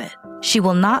to do it. She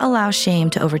will not allow shame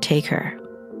to overtake her.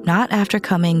 Not after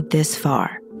coming this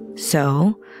far.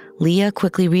 So, Leah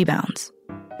quickly rebounds.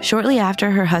 Shortly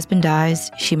after her husband dies,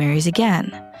 she marries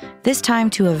again. This time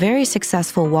to a very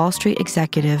successful Wall Street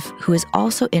executive who is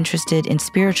also interested in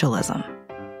spiritualism.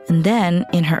 And then,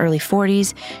 in her early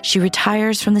 40s, she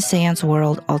retires from the seance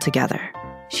world altogether.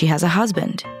 She has a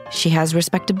husband, she has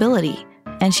respectability,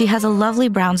 and she has a lovely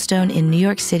brownstone in New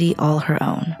York City all her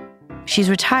own. She's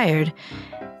retired,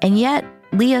 and yet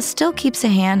Leah still keeps a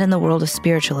hand in the world of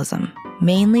spiritualism,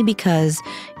 mainly because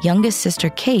youngest sister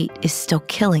Kate is still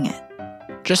killing it.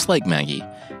 Just like Maggie,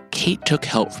 Kate took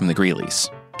help from the Greeleys.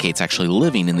 Kate's actually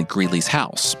living in the Greeleys'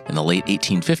 house in the late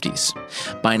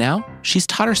 1850s. By now, she's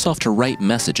taught herself to write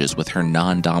messages with her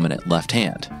non-dominant left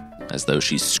hand, as though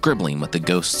she's scribbling what the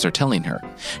ghosts are telling her.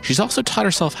 She's also taught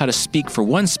herself how to speak for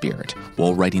one spirit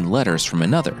while writing letters from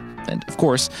another. And of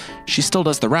course, she still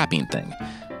does the rapping thing,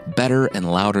 better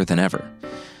and louder than ever.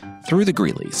 Through the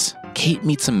Greeleys, Kate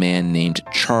meets a man named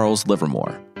Charles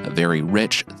Livermore, a very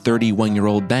rich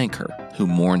 31-year-old banker who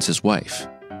mourns his wife.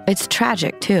 It's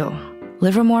tragic, too.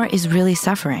 Livermore is really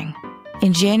suffering.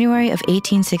 In January of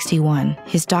 1861,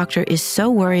 his doctor is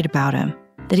so worried about him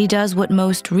that he does what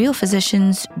most real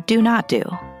physicians do not do.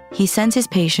 He sends his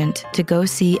patient to go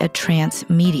see a trance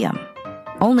medium.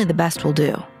 Only the best will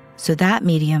do. So that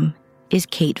medium is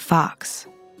Kate Fox.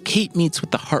 Kate meets with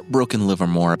the heartbroken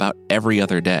Livermore about every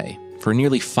other day for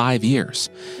nearly 5 years.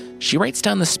 She writes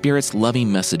down the spirit's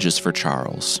loving messages for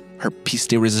Charles. Her piece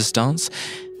de resistance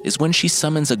is when she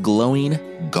summons a glowing,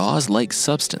 gauze-like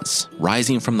substance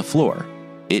rising from the floor.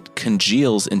 It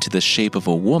congeals into the shape of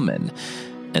a woman,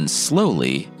 and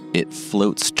slowly it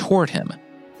floats toward him.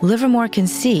 Livermore can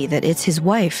see that it's his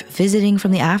wife visiting from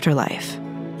the afterlife.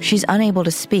 She's unable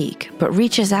to speak, but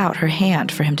reaches out her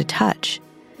hand for him to touch.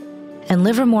 And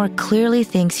Livermore clearly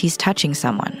thinks he's touching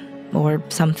someone, or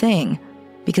something,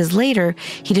 because later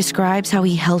he describes how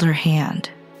he held her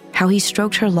hand, how he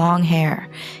stroked her long hair,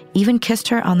 even kissed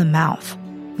her on the mouth.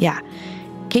 Yeah,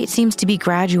 Kate seems to be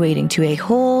graduating to a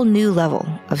whole new level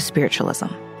of spiritualism.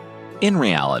 In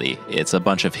reality, it's a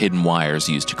bunch of hidden wires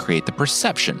used to create the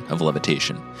perception of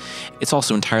levitation. It's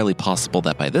also entirely possible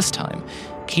that by this time,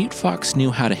 Kate Fox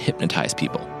knew how to hypnotize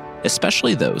people,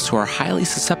 especially those who are highly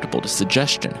susceptible to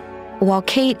suggestion. While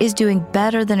Kate is doing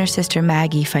better than her sister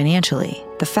Maggie financially,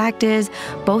 the fact is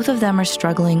both of them are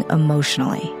struggling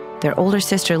emotionally. Their older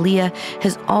sister Leah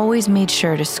has always made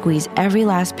sure to squeeze every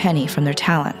last penny from their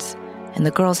talents, and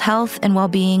the girls' health and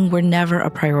well-being were never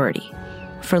a priority.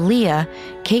 For Leah,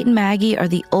 Kate and Maggie are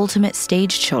the ultimate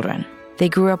stage children. They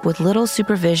grew up with little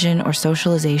supervision or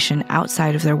socialization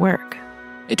outside of their work.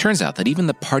 It turns out that even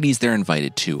the parties they're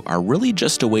invited to are really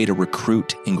just a way to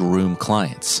recruit and groom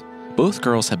clients. Both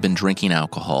girls have been drinking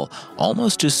alcohol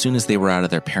almost as soon as they were out of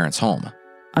their parents' home.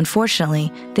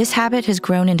 Unfortunately, this habit has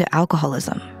grown into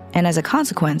alcoholism, and as a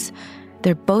consequence,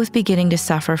 they're both beginning to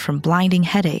suffer from blinding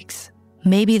headaches.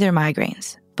 Maybe they're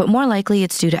migraines, but more likely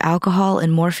it's due to alcohol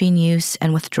and morphine use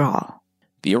and withdrawal.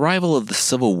 The arrival of the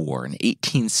Civil War in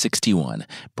 1861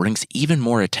 brings even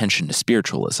more attention to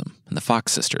spiritualism and the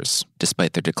Fox sisters,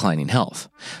 despite their declining health.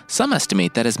 Some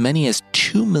estimate that as many as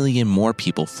 2 million more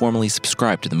people formally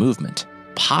subscribe to the movement,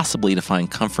 possibly to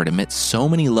find comfort amidst so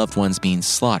many loved ones being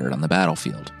slaughtered on the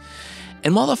battlefield.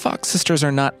 And while the Fox sisters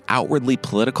are not outwardly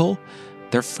political,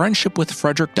 their friendship with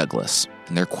Frederick Douglass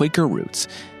and their Quaker roots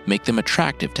make them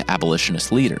attractive to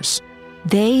abolitionist leaders.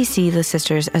 They see the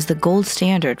sisters as the gold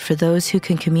standard for those who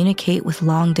can communicate with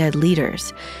long-dead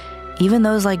leaders, even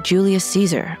those like Julius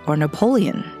Caesar or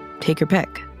Napoleon, take your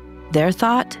pick. Their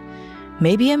thought?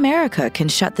 Maybe America can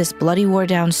shut this bloody war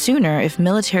down sooner if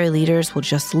military leaders will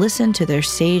just listen to their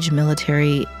sage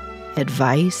military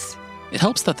advice. It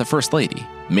helps that the First Lady,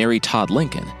 Mary Todd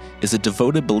Lincoln, is a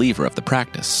devoted believer of the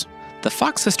practice. The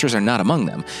Fox sisters are not among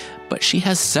them, but she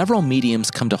has several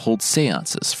mediums come to hold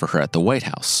seances for her at the White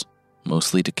House,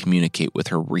 mostly to communicate with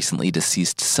her recently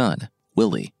deceased son,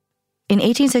 Willie. In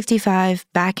 1865,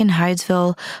 back in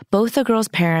Hydesville, both the girls'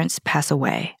 parents pass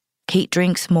away. Kate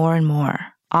drinks more and more,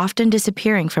 often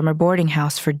disappearing from her boarding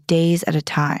house for days at a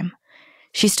time.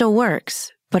 She still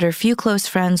works, but her few close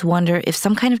friends wonder if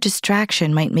some kind of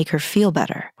distraction might make her feel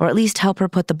better, or at least help her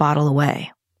put the bottle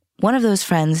away. One of those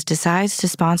friends decides to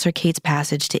sponsor Kate's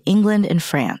passage to England and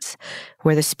France,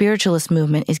 where the spiritualist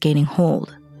movement is gaining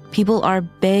hold. People are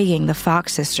begging the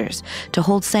Fox sisters to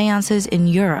hold seances in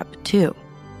Europe, too.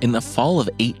 In the fall of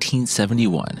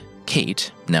 1871,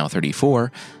 Kate, now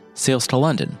 34, sails to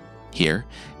London. Here,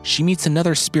 she meets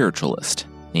another spiritualist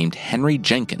named Henry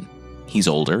Jenkin. He's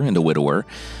older and a widower,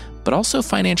 but also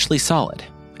financially solid,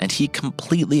 and he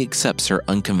completely accepts her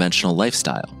unconventional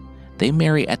lifestyle. They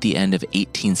marry at the end of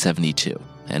 1872,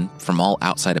 and from all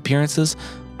outside appearances,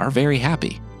 are very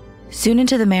happy. Soon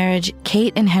into the marriage,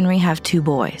 Kate and Henry have 2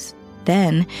 boys.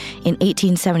 Then, in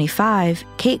 1875,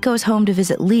 Kate goes home to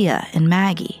visit Leah and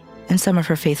Maggie and some of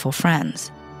her faithful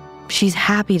friends. She's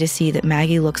happy to see that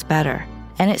Maggie looks better,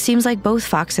 and it seems like both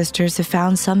Fox sisters have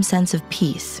found some sense of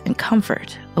peace and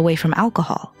comfort away from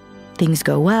alcohol. Things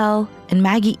go well, and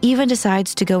Maggie even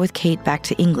decides to go with Kate back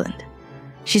to England.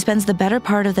 She spends the better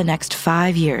part of the next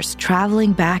 5 years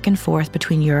traveling back and forth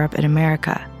between Europe and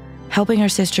America, helping her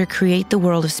sister create the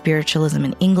world of spiritualism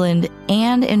in England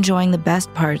and enjoying the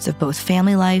best parts of both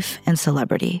family life and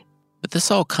celebrity. But this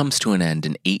all comes to an end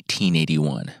in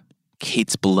 1881.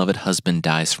 Kate's beloved husband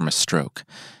dies from a stroke,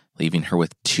 leaving her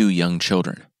with 2 young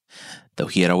children. Though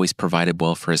he had always provided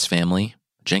well for his family,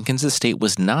 Jenkins' estate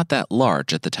was not that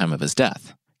large at the time of his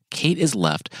death. Kate is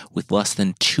left with less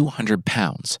than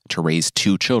 £200 to raise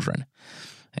 2 children.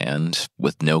 And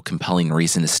with no compelling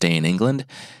reason to stay in England,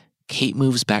 Kate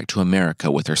moves back to America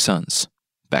with her sons,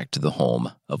 back to the home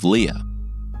of Leah.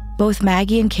 Both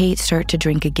Maggie and Kate start to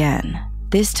drink again,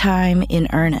 this time in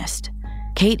earnest.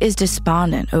 Kate is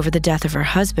despondent over the death of her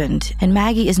husband, and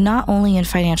Maggie is not only in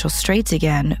financial straits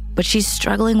again, but she's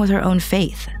struggling with her own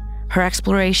faith. Her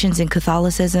explorations in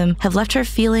Catholicism have left her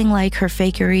feeling like her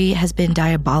fakery has been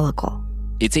diabolical.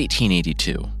 It's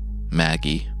 1882.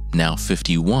 Maggie, now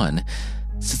 51,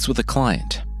 sits with a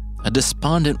client. A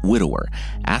despondent widower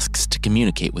asks to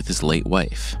communicate with his late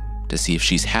wife to see if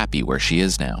she's happy where she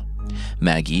is now.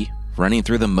 Maggie, running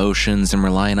through the motions and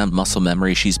relying on muscle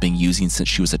memory she's been using since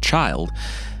she was a child,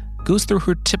 goes through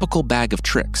her typical bag of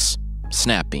tricks,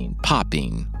 snapping,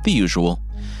 popping, the usual.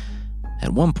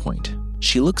 At one point,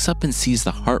 she looks up and sees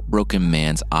the heartbroken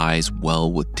man's eyes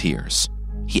well with tears.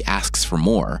 He asks for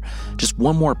more, just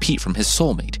one more Pete from his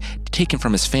soulmate, taken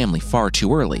from his family far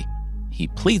too early. He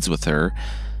pleads with her,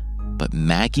 but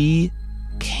Maggie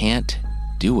can't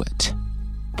do it.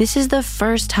 This is the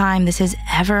first time this has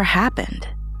ever happened,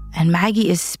 and Maggie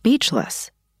is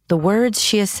speechless. The words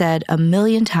she has said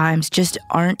 1,000,000 times just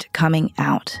aren't coming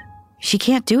out. She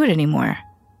can't do it anymore.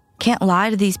 Can't lie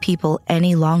to these people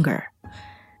any longer.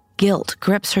 Guilt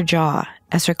grips her jaw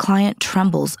as her client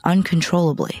trembles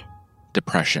uncontrollably.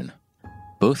 Depression.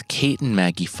 Both Kate and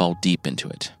Maggie fall deep into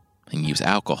it and use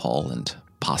alcohol and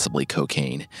possibly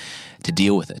cocaine to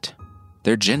deal with it.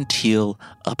 Their genteel,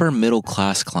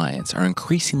 upper-middle-class clients are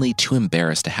increasingly too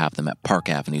embarrassed to have them at Park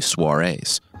Avenue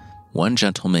soirees. One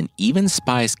gentleman even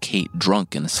spies Kate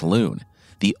drunk in a saloon,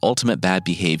 the ultimate bad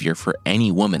behavior for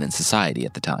any woman in society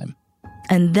at the time.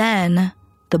 And then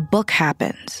the book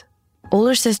happens.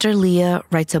 Older sister Leah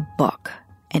writes a book.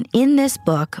 And in this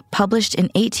book, published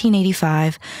in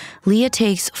 1885, Leah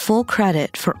takes full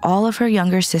credit for all of her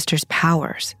younger sister's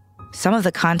powers. Some of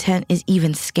the content is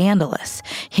even scandalous,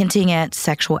 hinting at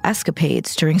sexual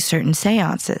escapades during certain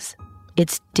seances.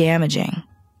 It's damaging,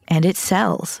 and it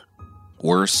sells.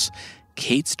 Worse,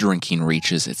 Kate's drinking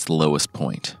reaches its lowest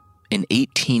point. In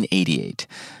 1888,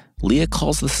 Leah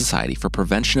calls the Society for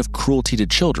Prevention of Cruelty to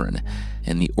Children,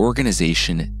 and the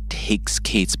organization takes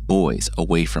Kate's boys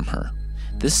away from her.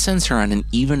 This sends her on an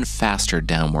even faster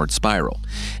downward spiral,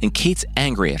 and Kate's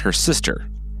angry at her sister,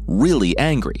 really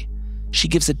angry. She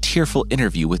gives a tearful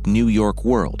interview with New York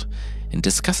World and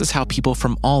discusses how people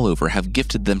from all over have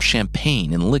gifted them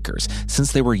champagne and liquors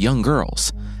since they were young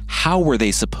girls. How were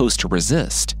they supposed to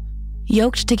resist?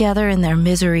 Yoked together in their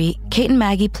misery, Kate and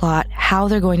Maggie plot how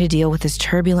they're going to deal with this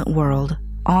turbulent world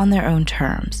on their own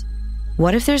terms.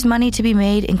 What if there's money to be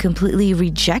made in completely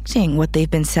rejecting what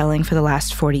they've been selling for the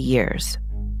last 40 years?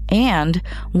 And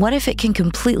what if it can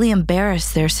completely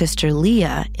embarrass their sister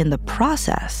Leah in the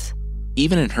process?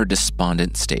 Even in her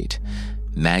despondent state,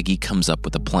 Maggie comes up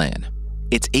with a plan.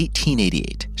 It's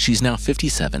 1888, she's now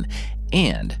 57,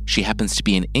 and she happens to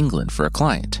be in England for a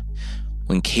client.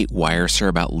 When Kate wires her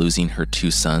about losing her 2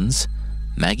 sons,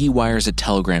 Maggie wires a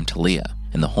telegram to Leah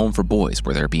in the home for boys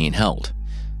where they're being held.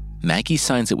 Maggie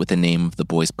signs it with the name of the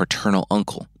boy's paternal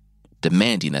uncle,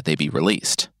 demanding that they be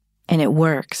released. And it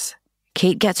works.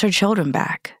 Kate gets her children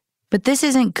back. But this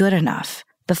isn't good enough.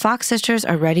 The Fox sisters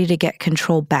are ready to get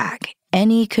control back.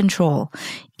 Any control,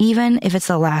 even if it's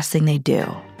the last thing they do.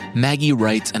 Maggie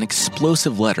writes an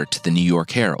explosive letter to the New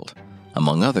York Herald.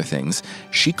 Among other things,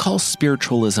 she calls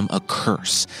spiritualism a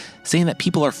curse, saying that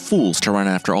people are fools to run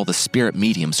after all the spirit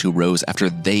mediums who rose after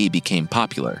they became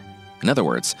popular. In other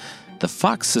words, the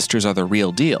Fox sisters are the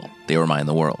real deal, they remind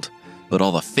the world. But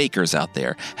all the fakers out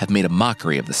there have made a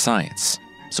mockery of the science.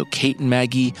 So Kate and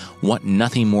Maggie want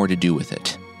nothing more to do with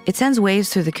it. It sends waves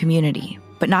through the community,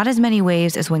 but not as many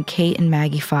waves as when Kate and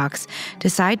Maggie Fox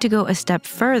decide to go a step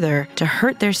further to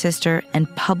hurt their sister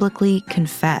and publicly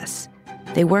confess.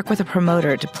 They work with a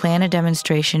promoter to plan a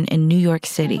demonstration in New York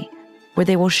City, where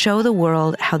they will show the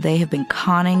world how they have been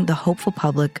conning the hopeful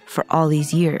public for all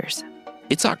these years.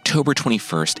 It's October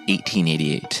 21st,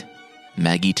 1888.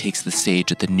 Maggie takes the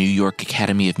stage at the New York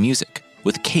Academy of Music,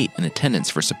 with Kate in attendance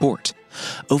for support.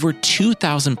 Over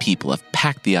 2,000 people have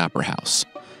packed the Opera House.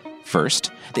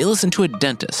 First, they listen to a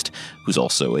dentist, who's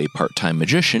also a part-time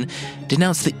magician,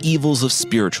 denounce the evils of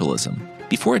spiritualism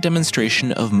before a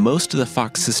demonstration of most of the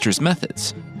Fox sisters'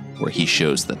 methods, where he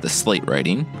shows that the slate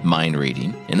writing, mind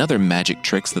reading, and other magic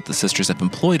tricks that the sisters have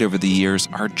employed over the years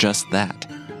are just that,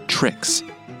 tricks.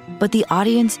 But the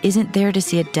audience isn't there to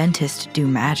see a dentist do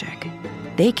magic.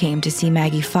 They came to see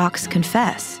Maggie Fox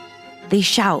confess. They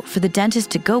shout for the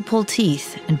dentist to go pull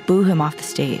teeth and boo him off the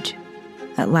stage.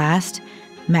 At last,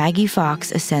 Maggie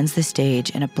Fox ascends the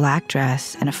stage in a black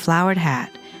dress and a flowered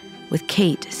hat, with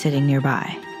Kate sitting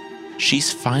nearby.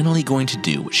 She's finally going to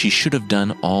do what she should have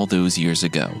done all those years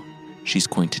ago. She's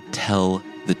going to tell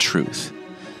the truth.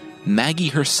 Maggie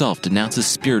herself denounces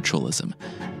spiritualism,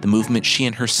 the movement she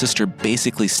and her sister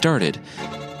basically started,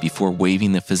 before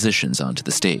waving the physicians onto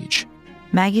the stage.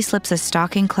 Maggie slips a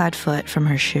stocking-clad foot from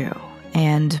her shoe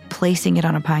and, placing it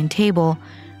on a pine table,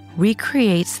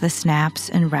 recreates the snaps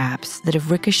and raps that have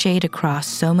ricocheted across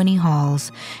so many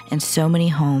halls and so many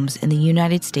homes in the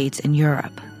United States and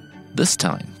Europe. This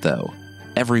time, though,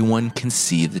 everyone can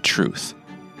see the truth.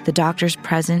 The doctors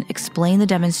present explain the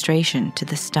demonstration to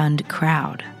the stunned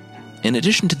crowd. In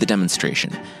addition to the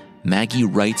demonstration, Maggie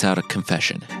writes out a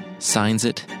confession, signs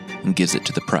it, and gives it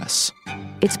to the press.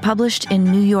 It's published in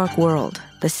New York World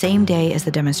the same day as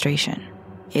the demonstration.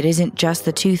 It isn't just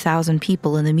the 2,000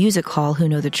 people in the music hall who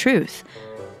know the truth,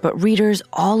 but readers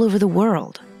all over the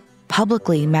world.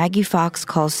 Publicly, Maggie Fox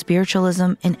calls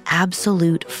spiritualism an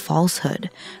absolute falsehood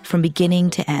from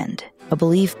beginning to end, a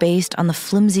belief based on the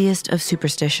flimsiest of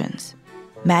superstitions.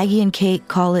 Maggie and Kate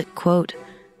call it, quote,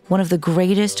 one of the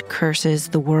greatest curses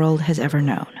the world has ever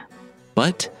known.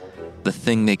 But the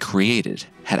thing they created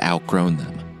had outgrown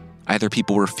them. Either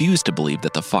people refused to believe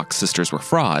that the Fox sisters were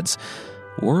frauds,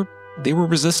 or they were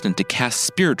resistant to cast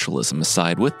spiritualism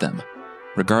aside with them.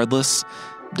 Regardless,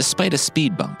 despite a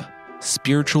speed bump,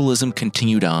 spiritualism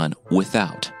continued on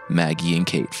without Maggie and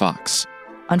Kate Fox.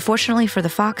 Unfortunately for the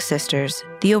Fox sisters,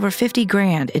 the over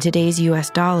 $50,000 in today's US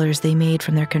dollars they made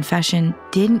from their confession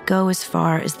didn't go as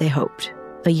far as they hoped.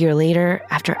 A year later,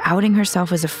 after outing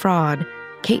herself as a fraud,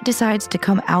 Kate decides to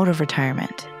come out of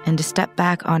retirement and to step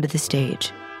back onto the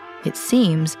stage. It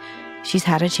seems she's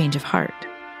had a change of heart.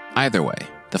 Either way,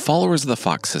 the followers of the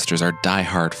Fox sisters are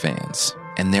die-hard fans,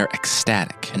 and they're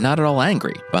ecstatic and not at all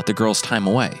angry about the girls' time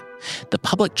away. The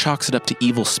public chalks it up to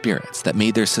evil spirits that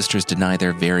made their sisters deny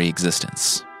their very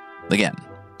existence. Again,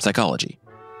 psychology.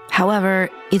 However,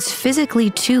 it's physically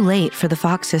too late for the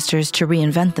Fox sisters to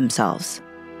reinvent themselves.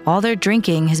 All their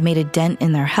drinking has made a dent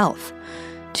in their health,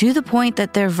 to the point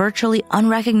that they're virtually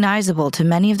unrecognizable to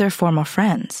many of their former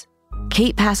friends.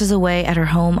 Kate passes away at her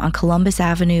home on Columbus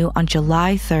Avenue on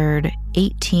July 3rd,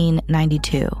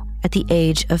 1892, at the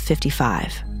age of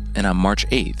 55. And on March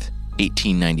 8th,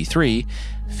 1893,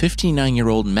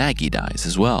 59-year-old Maggie dies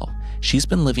as well. She's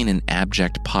been living in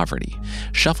abject poverty,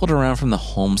 shuffled around from the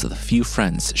homes of the few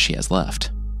friends she has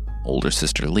left. Older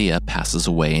sister Leah passes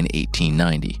away in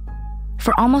 1890.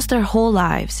 For almost their whole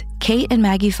lives, Kate and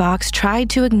Maggie Fox tried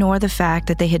to ignore the fact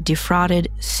that they had defrauded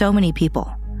so many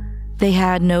people. They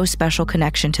had no special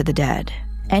connection to the dead.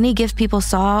 Any gift people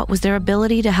saw was their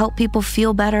ability to help people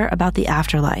feel better about the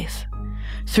afterlife.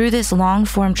 Through this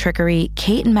long-form trickery,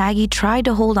 Kate and Maggie tried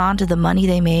to hold on to the money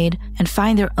they made and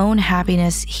find their own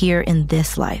happiness here in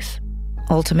this life.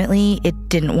 Ultimately, it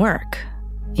didn't work.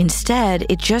 Instead,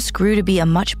 it just grew to be a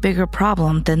much bigger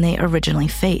problem than they originally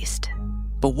faced.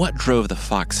 But what drove the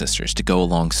Fox sisters to go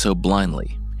along so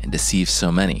blindly and deceive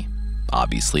so many?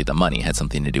 Obviously, the money had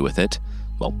something to do with it.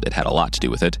 Well, it had a lot to do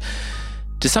with it.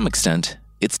 To some extent,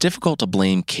 It's difficult to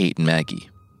blame Kate and Maggie.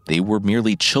 They were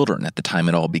merely children at the time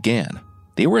it all began.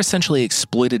 They were essentially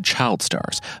exploited child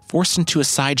stars, forced into a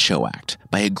sideshow act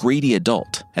by a greedy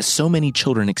adult, as so many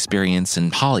children experience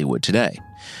in Hollywood today.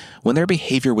 When their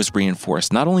behavior was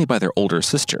reinforced not only by their older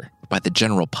sister, but by the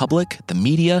general public, the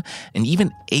media, and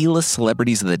even A-list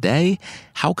celebrities of the day,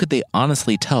 how could they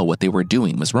honestly tell what they were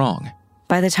doing was wrong?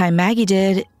 By the time Maggie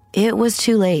did, it was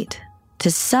too late. To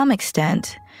some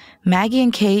extent, Maggie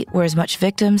and Kate were as much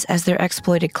victims as their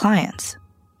exploited clients.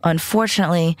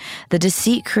 Unfortunately, the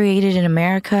deceit created in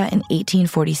America in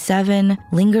 1847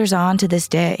 lingers on to this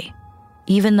day.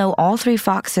 Even though all three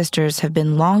Fox sisters have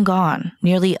been long gone,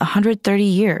 nearly 130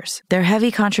 years, their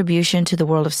heavy contribution to the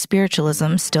world of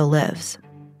spiritualism still lives.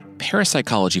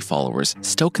 Parapsychology followers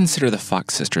still consider the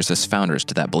Fox sisters as founders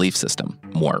to that belief system,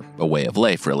 more a way of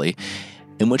life, really,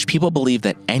 in which people believe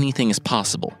that anything is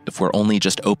possible if we're only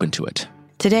just open to it.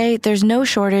 Today, there's no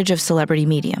shortage of celebrity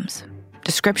mediums.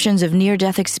 Descriptions of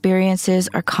near-death experiences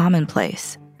are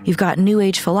commonplace. You've got New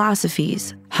Age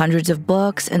philosophies, hundreds of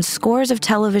books, and scores of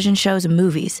television shows and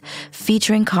movies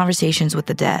featuring conversations with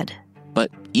the dead.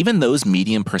 But even those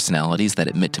medium personalities that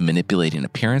admit to manipulating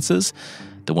appearances,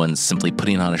 the ones simply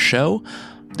putting on a show,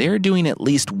 they're doing at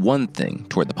least one thing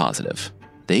toward the positive.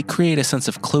 They create a sense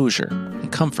of closure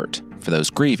and comfort for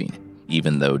those grieving,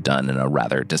 even though done in a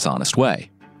rather dishonest way.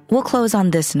 We'll close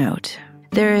on this note.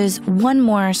 There is one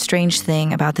more strange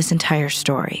thing about this entire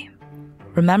story.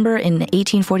 Remember in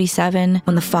 1847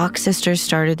 when the Fox sisters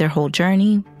started their whole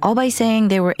journey, all by saying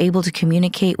they were able to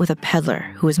communicate with a peddler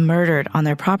who was murdered on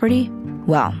their property?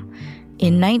 Well,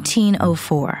 in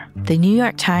 1904, the New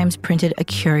York Times printed a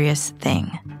curious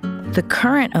thing. The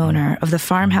current owner of the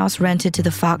farmhouse rented to the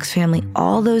Fox family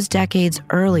all those decades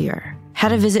earlier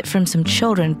had a visit from some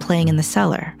children playing in the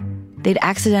cellar. They'd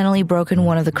accidentally broken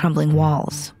one of the crumbling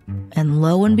walls, and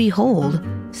lo and behold,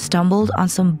 stumbled on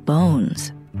some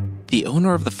bones. The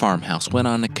owner of the farmhouse went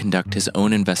on to conduct his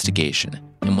own investigation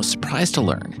and was surprised to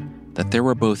learn that there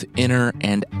were both inner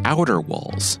and outer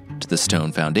walls to the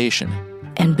stone foundation.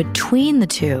 And between the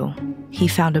two, he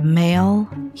found a male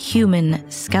human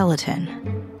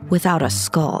skeleton without a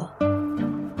skull.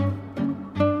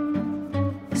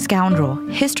 Scoundrel,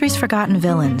 History's Forgotten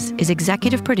Villains is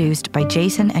executive produced by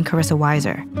Jason and Carissa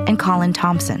Weiser and Colin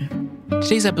Thompson.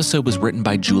 Today's episode was written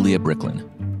by Julia Bricklin.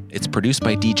 It's produced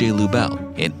by DJ Lubell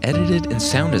and edited and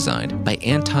sound designed by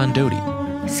Anton Doty.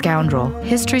 Scoundrel,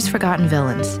 History's Forgotten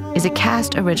Villains is a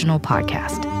Cast original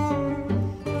podcast.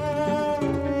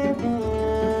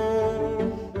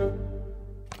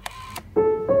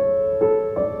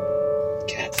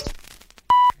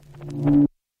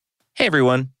 Hey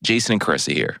everyone, Jason and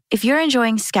Carissa here. If you're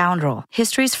enjoying Scoundrel,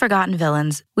 History's Forgotten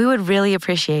Villains, we would really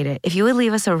appreciate it if you would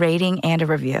leave us a rating and a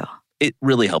review. It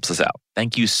really helps us out.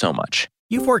 Thank you so much.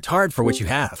 You've worked hard for what you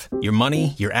have. Your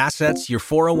money, your assets, your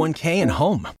 401k, and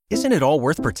home. Isn't it all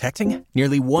worth protecting?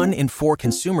 Nearly 1 in 4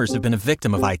 consumers have been a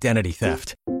victim of identity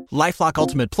theft. LifeLock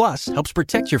Ultimate Plus helps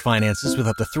protect your finances with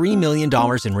up to $3 million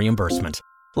in reimbursement.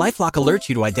 LifeLock alerts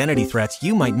you to identity threats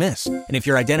you might miss. And if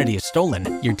your identity is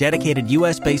stolen, your dedicated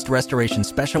U.S.-based restoration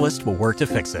specialist will work to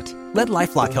fix it. Let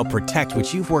LifeLock help protect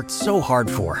what you've worked so hard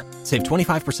for. Save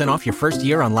 25% off your first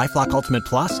year on LifeLock Ultimate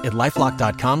Plus at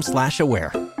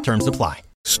LifeLock.com/aware. Terms apply.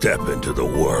 Step into the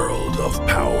world of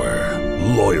power,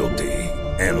 loyalty,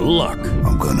 and luck.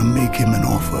 I'm gonna make him an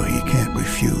offer he can't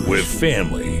refuse. With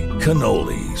family,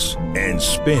 cannolis, and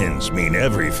spins mean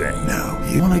everything. Now,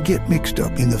 you wanna get mixed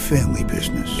up in the family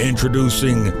business.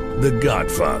 Introducing The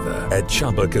Godfather at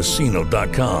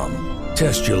ChumbaCasino.com.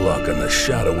 Test your luck in the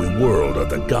shadowy world of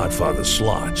The Godfather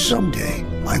slot. Someday,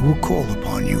 I will call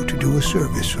upon you to do a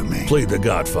service for me. Play The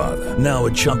Godfather, now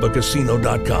at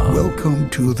ChumbaCasino.com. Welcome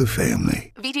to the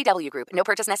family. VGW Group. No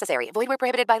purchase necessary. Void where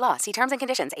prohibited by law. See terms and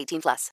conditions. 18+.